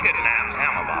zealots have kidnapped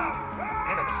Hammerlock.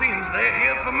 And it seems they're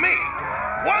here for me.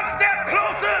 One step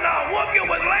closer and I'll whoop you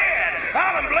with lead.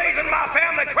 I'll emblazon my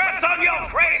family crest on your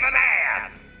craven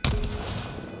ass.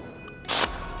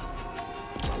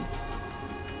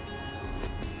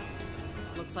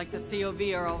 Looks like the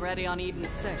COV are already on Eden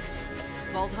 6.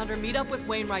 Vault Hunter, meet up with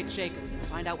Wainwright Jacobs and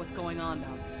find out what's going on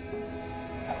down there.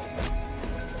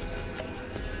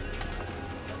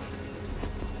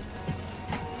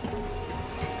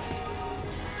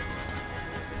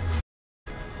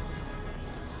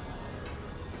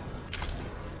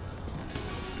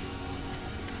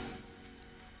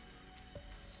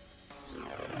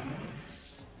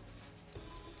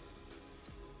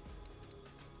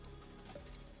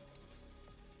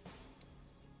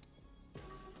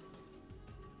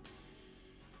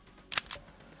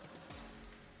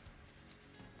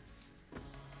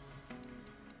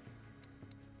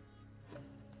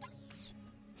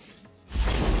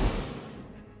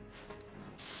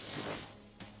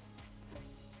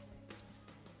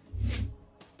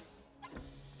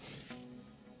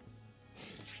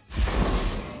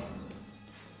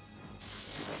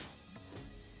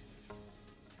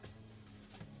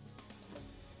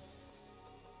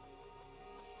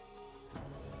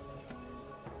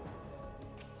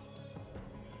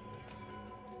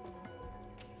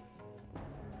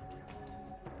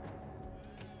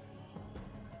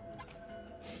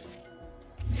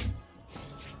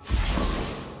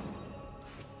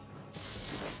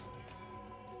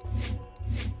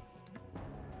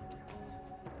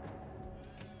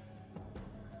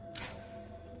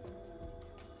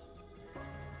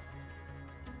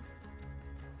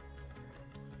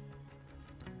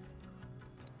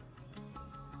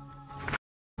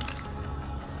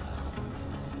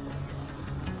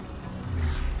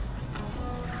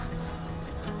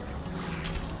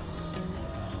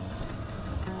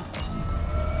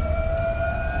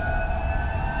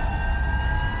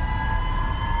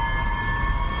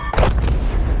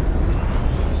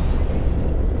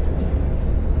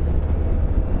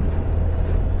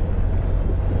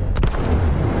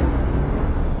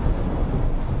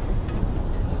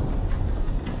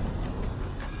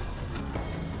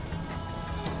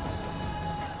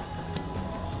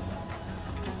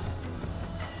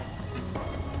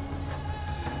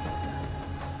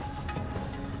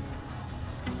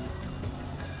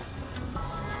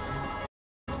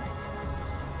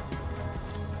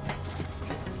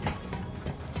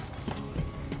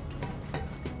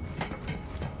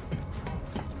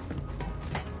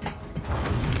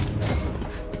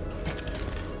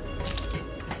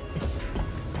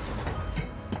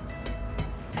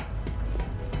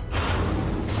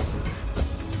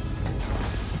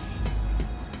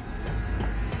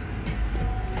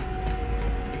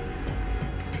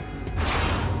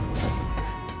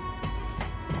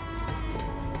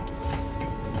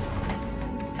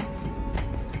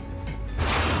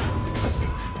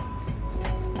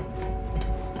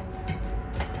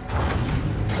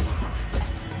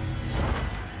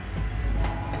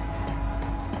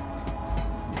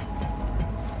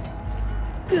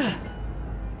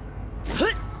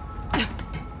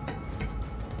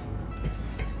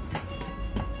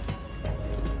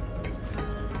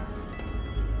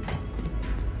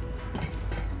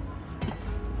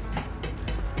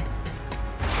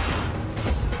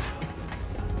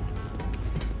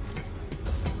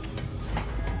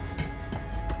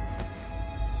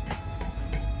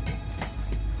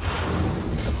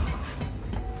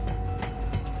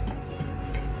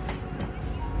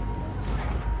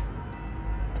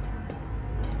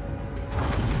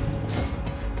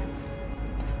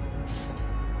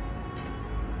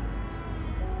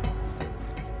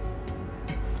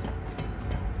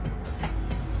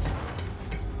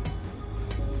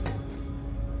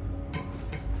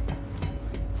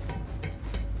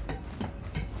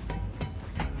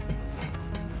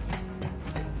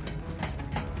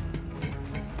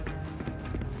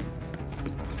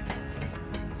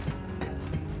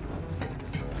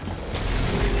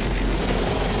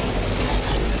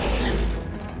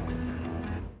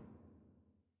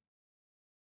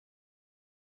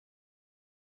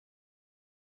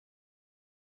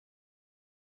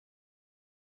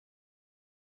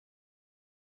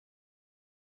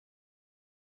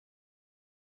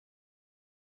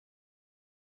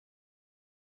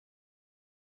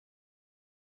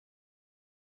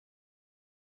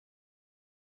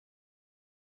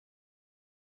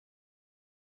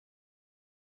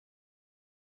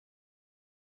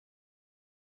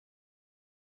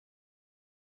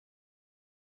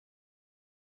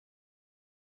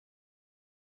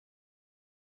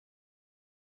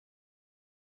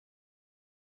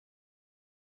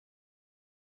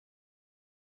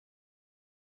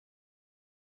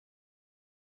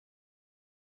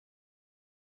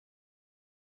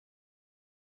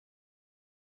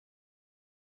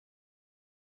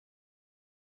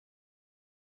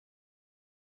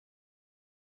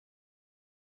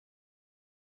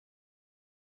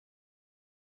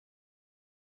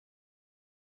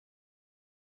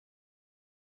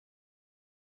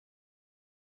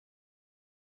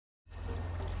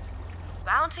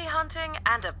 bounty hunting,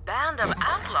 and a band of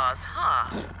outlaws, huh?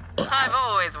 I've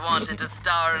always wanted to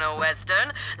star in a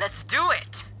Western. Let's do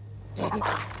it!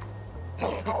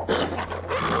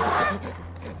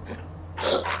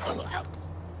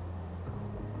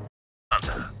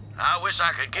 Hunter, I wish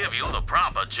I could give you the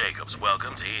proper Jacob's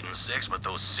welcome to Eden 6, but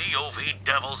those COV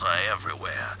devils are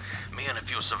everywhere. Me and a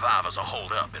few survivors are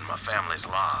holed up in my family's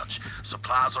lodge.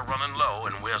 Supplies are running low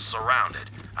and we're surrounded.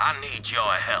 I need your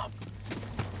help.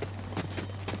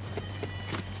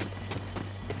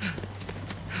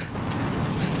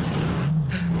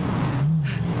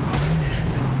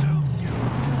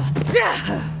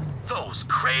 Those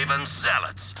craven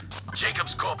zealots.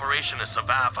 Jacobs Corporation has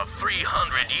survived for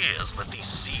 300 years, but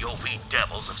these COV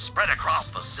devils have spread across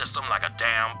the system like a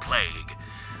damn plague.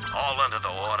 All under the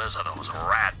orders of those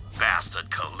rat bastard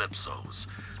Calypsos.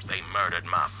 They murdered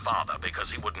my father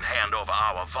because he wouldn't hand over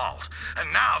our vault,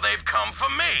 and now they've come for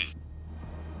me!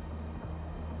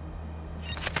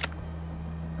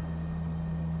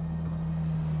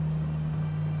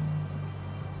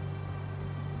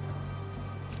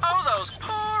 Oh, those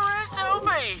poor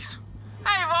SOBs!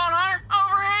 Hey, Von Hunter,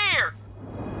 over here!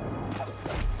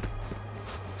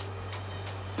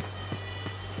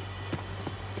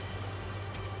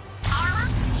 Armor,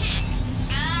 check.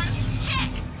 Guns,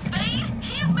 check. Speed,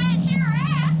 you bet your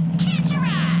ass. Catch your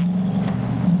eye.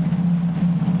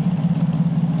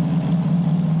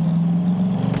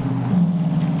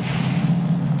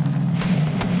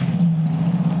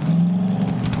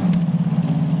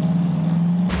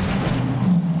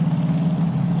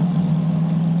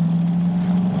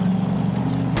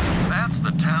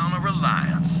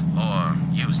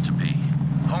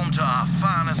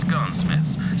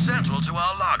 Central to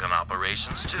our logging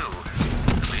operations, too.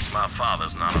 At least my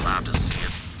father's not allowed to see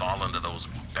it fall into those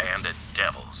bandit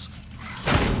devils.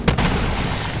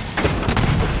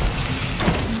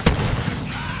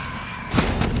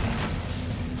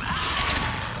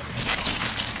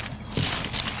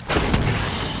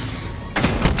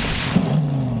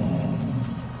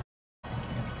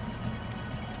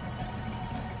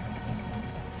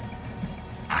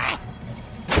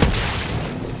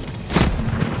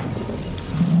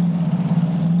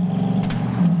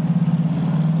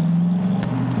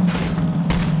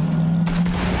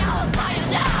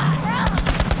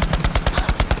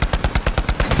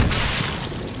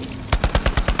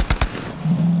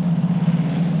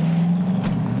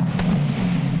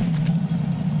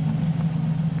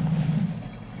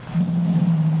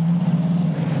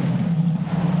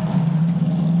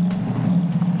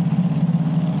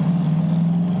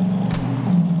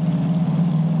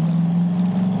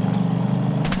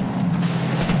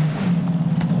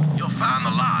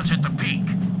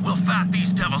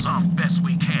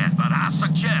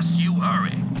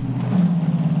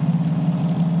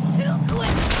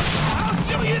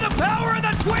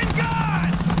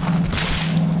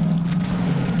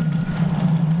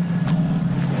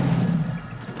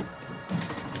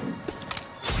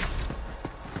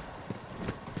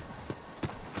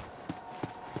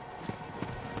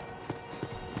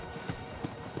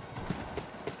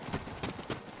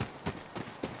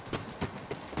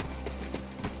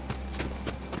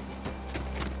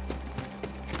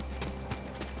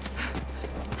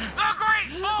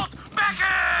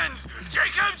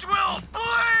 Jacobs will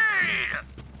bleed!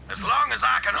 As long as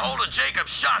I can hold a Jacobs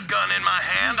shotgun in my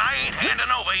hand, I ain't handing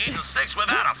over Eden 6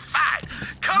 without a fight!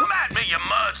 Come at me, you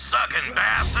mud-sucking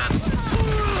bastards!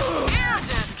 You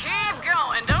just keep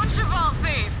going, don't you, Vault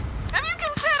Thief? Have you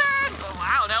considered,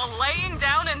 I don't know, laying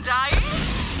down and dying?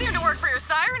 Seemed to work for your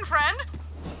Siren friend.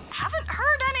 Haven't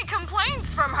heard any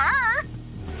complaints from her.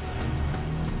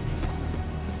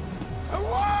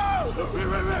 Whoa!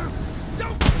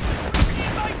 Don't...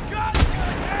 My God!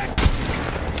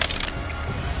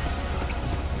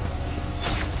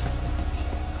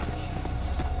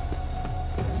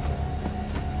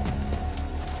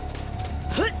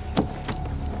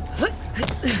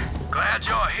 Glad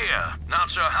you're here. Not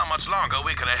sure how much longer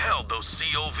we could have held those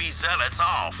COV zealots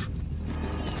off.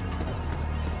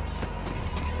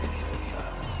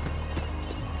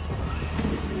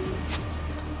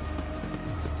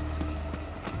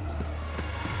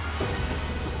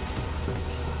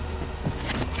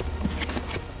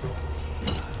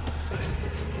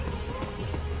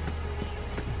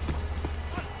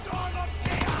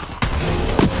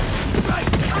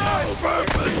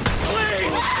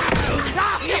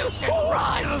 You should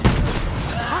run!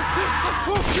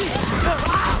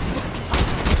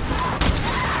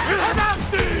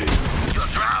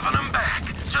 You're driving them back.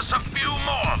 Just a few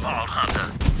more, Vault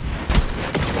Hunter.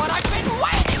 What I've been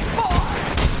waiting for!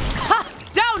 Ha!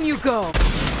 Down you go!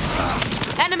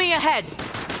 Enemy ahead!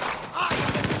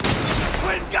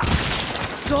 ain't got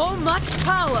So much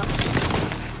power!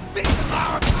 big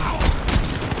power.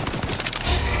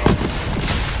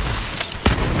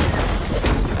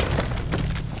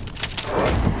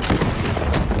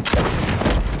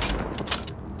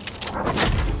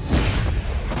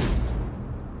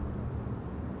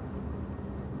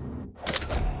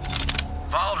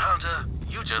 Vault Hunter,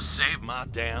 you just saved my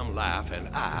damn life, and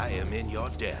I am in your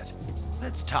debt.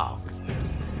 Let's talk.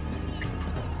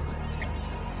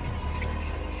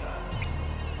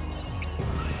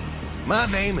 My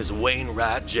name is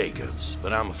Wainwright Jacobs,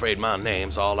 but I'm afraid my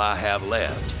name's all I have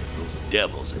left. Those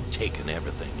devils have taken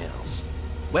everything else.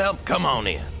 Well, come on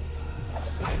in.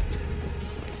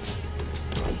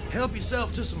 Help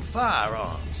yourself to some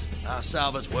firearms. I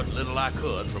salvaged what little I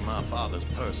could from my father's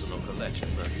personal collection,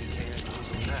 but he can't use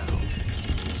them now.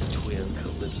 His twin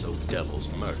Calypso devils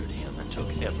murdered him and took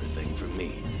everything from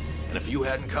me. And if you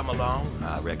hadn't come along,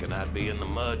 I reckon I'd be in the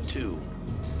mud too.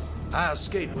 I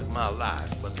escaped with my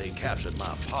life, but they captured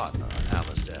my partner,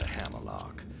 Alistair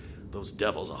Hammerlock. Those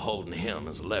devils are holding him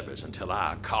as leverage until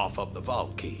I cough up the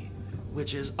vault key,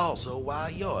 which is also why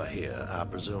you're here, I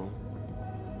presume.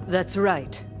 That's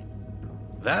right.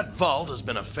 That vault has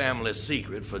been a family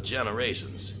secret for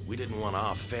generations. We didn't want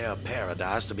our fair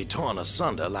paradise to be torn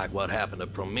asunder like what happened to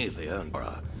Promethea and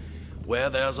Bora. Where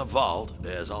there's a vault,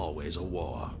 there's always a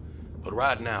war. But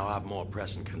right now, I've more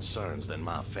pressing concerns than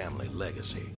my family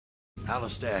legacy.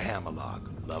 Alistair Hammerlock,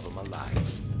 love of my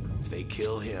life. If they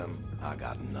kill him, I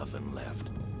got nothing left.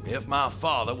 If my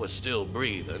father was still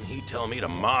breathing, he'd tell me to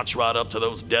march right up to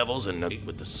those devils and meet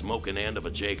with the smoking end of a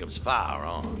Jacob's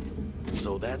firearm.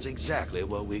 So that's exactly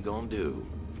what we gonna do.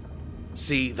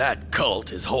 See, that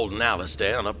cult is holding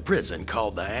Alistair in a prison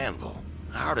called the Anvil.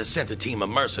 I already sent a team of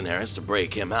mercenaries to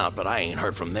break him out, but I ain't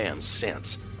heard from them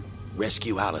since.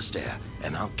 Rescue Alistair,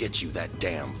 and I'll get you that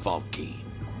damn vault key.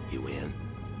 You in?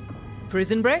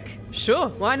 Prison break? Sure,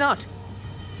 why not?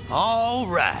 All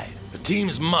right. The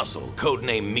team's muscle,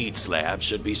 codenamed Meat Slab,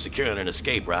 should be securing an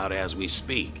escape route as we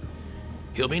speak.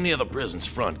 He'll be near the prison's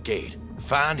front gate.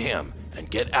 Find him and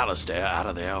get Alistair out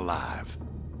of there alive.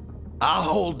 I'll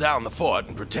hold down the fort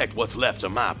and protect what's left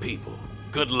of my people.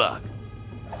 Good luck.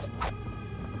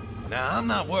 Now, I'm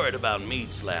not worried about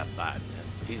Meat Slab biting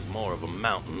it. He's more of a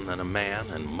mountain than a man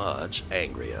and much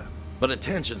angrier. But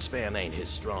attention span ain't his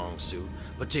strong suit,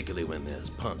 particularly when there's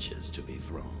punches to be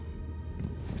thrown.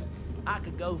 I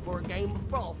could go for a game of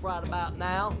froth right about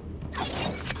now.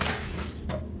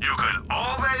 You could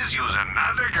always use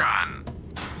another gun.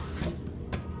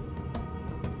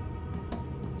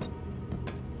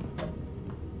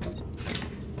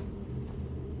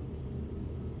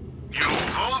 You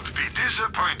won't be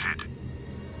disappointed.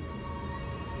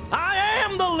 I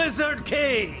am the Lizard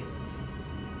King!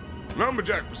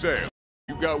 Lumberjack for sale.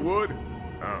 You got wood?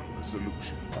 I'm the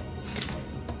solution.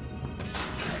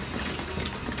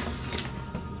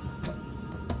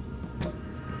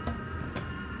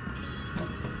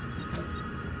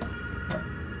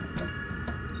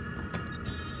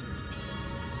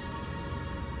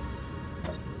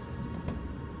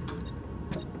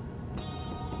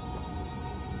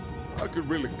 I could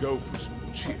really go for some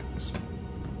chips.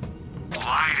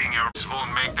 Lighting yours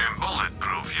won't make them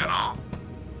bulletproof, you know.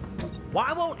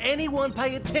 Why won't anyone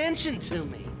pay attention to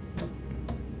me?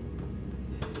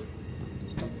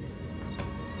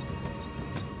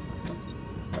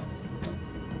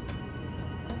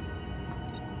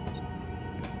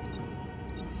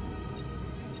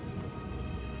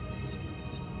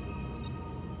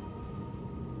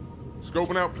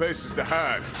 Scoping out places to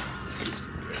hide, just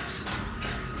in case.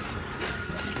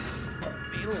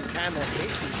 Feeling kinda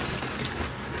hippie.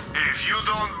 If you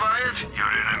don't buy it,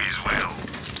 your enemies will.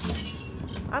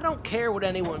 I don't care what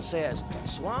anyone says.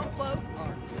 Swamp folk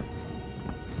are...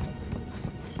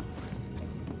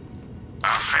 A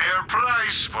fair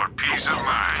price for peace of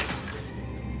mind.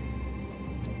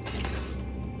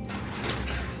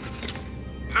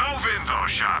 No window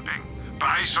shopping.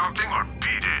 Buy something or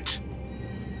beat it.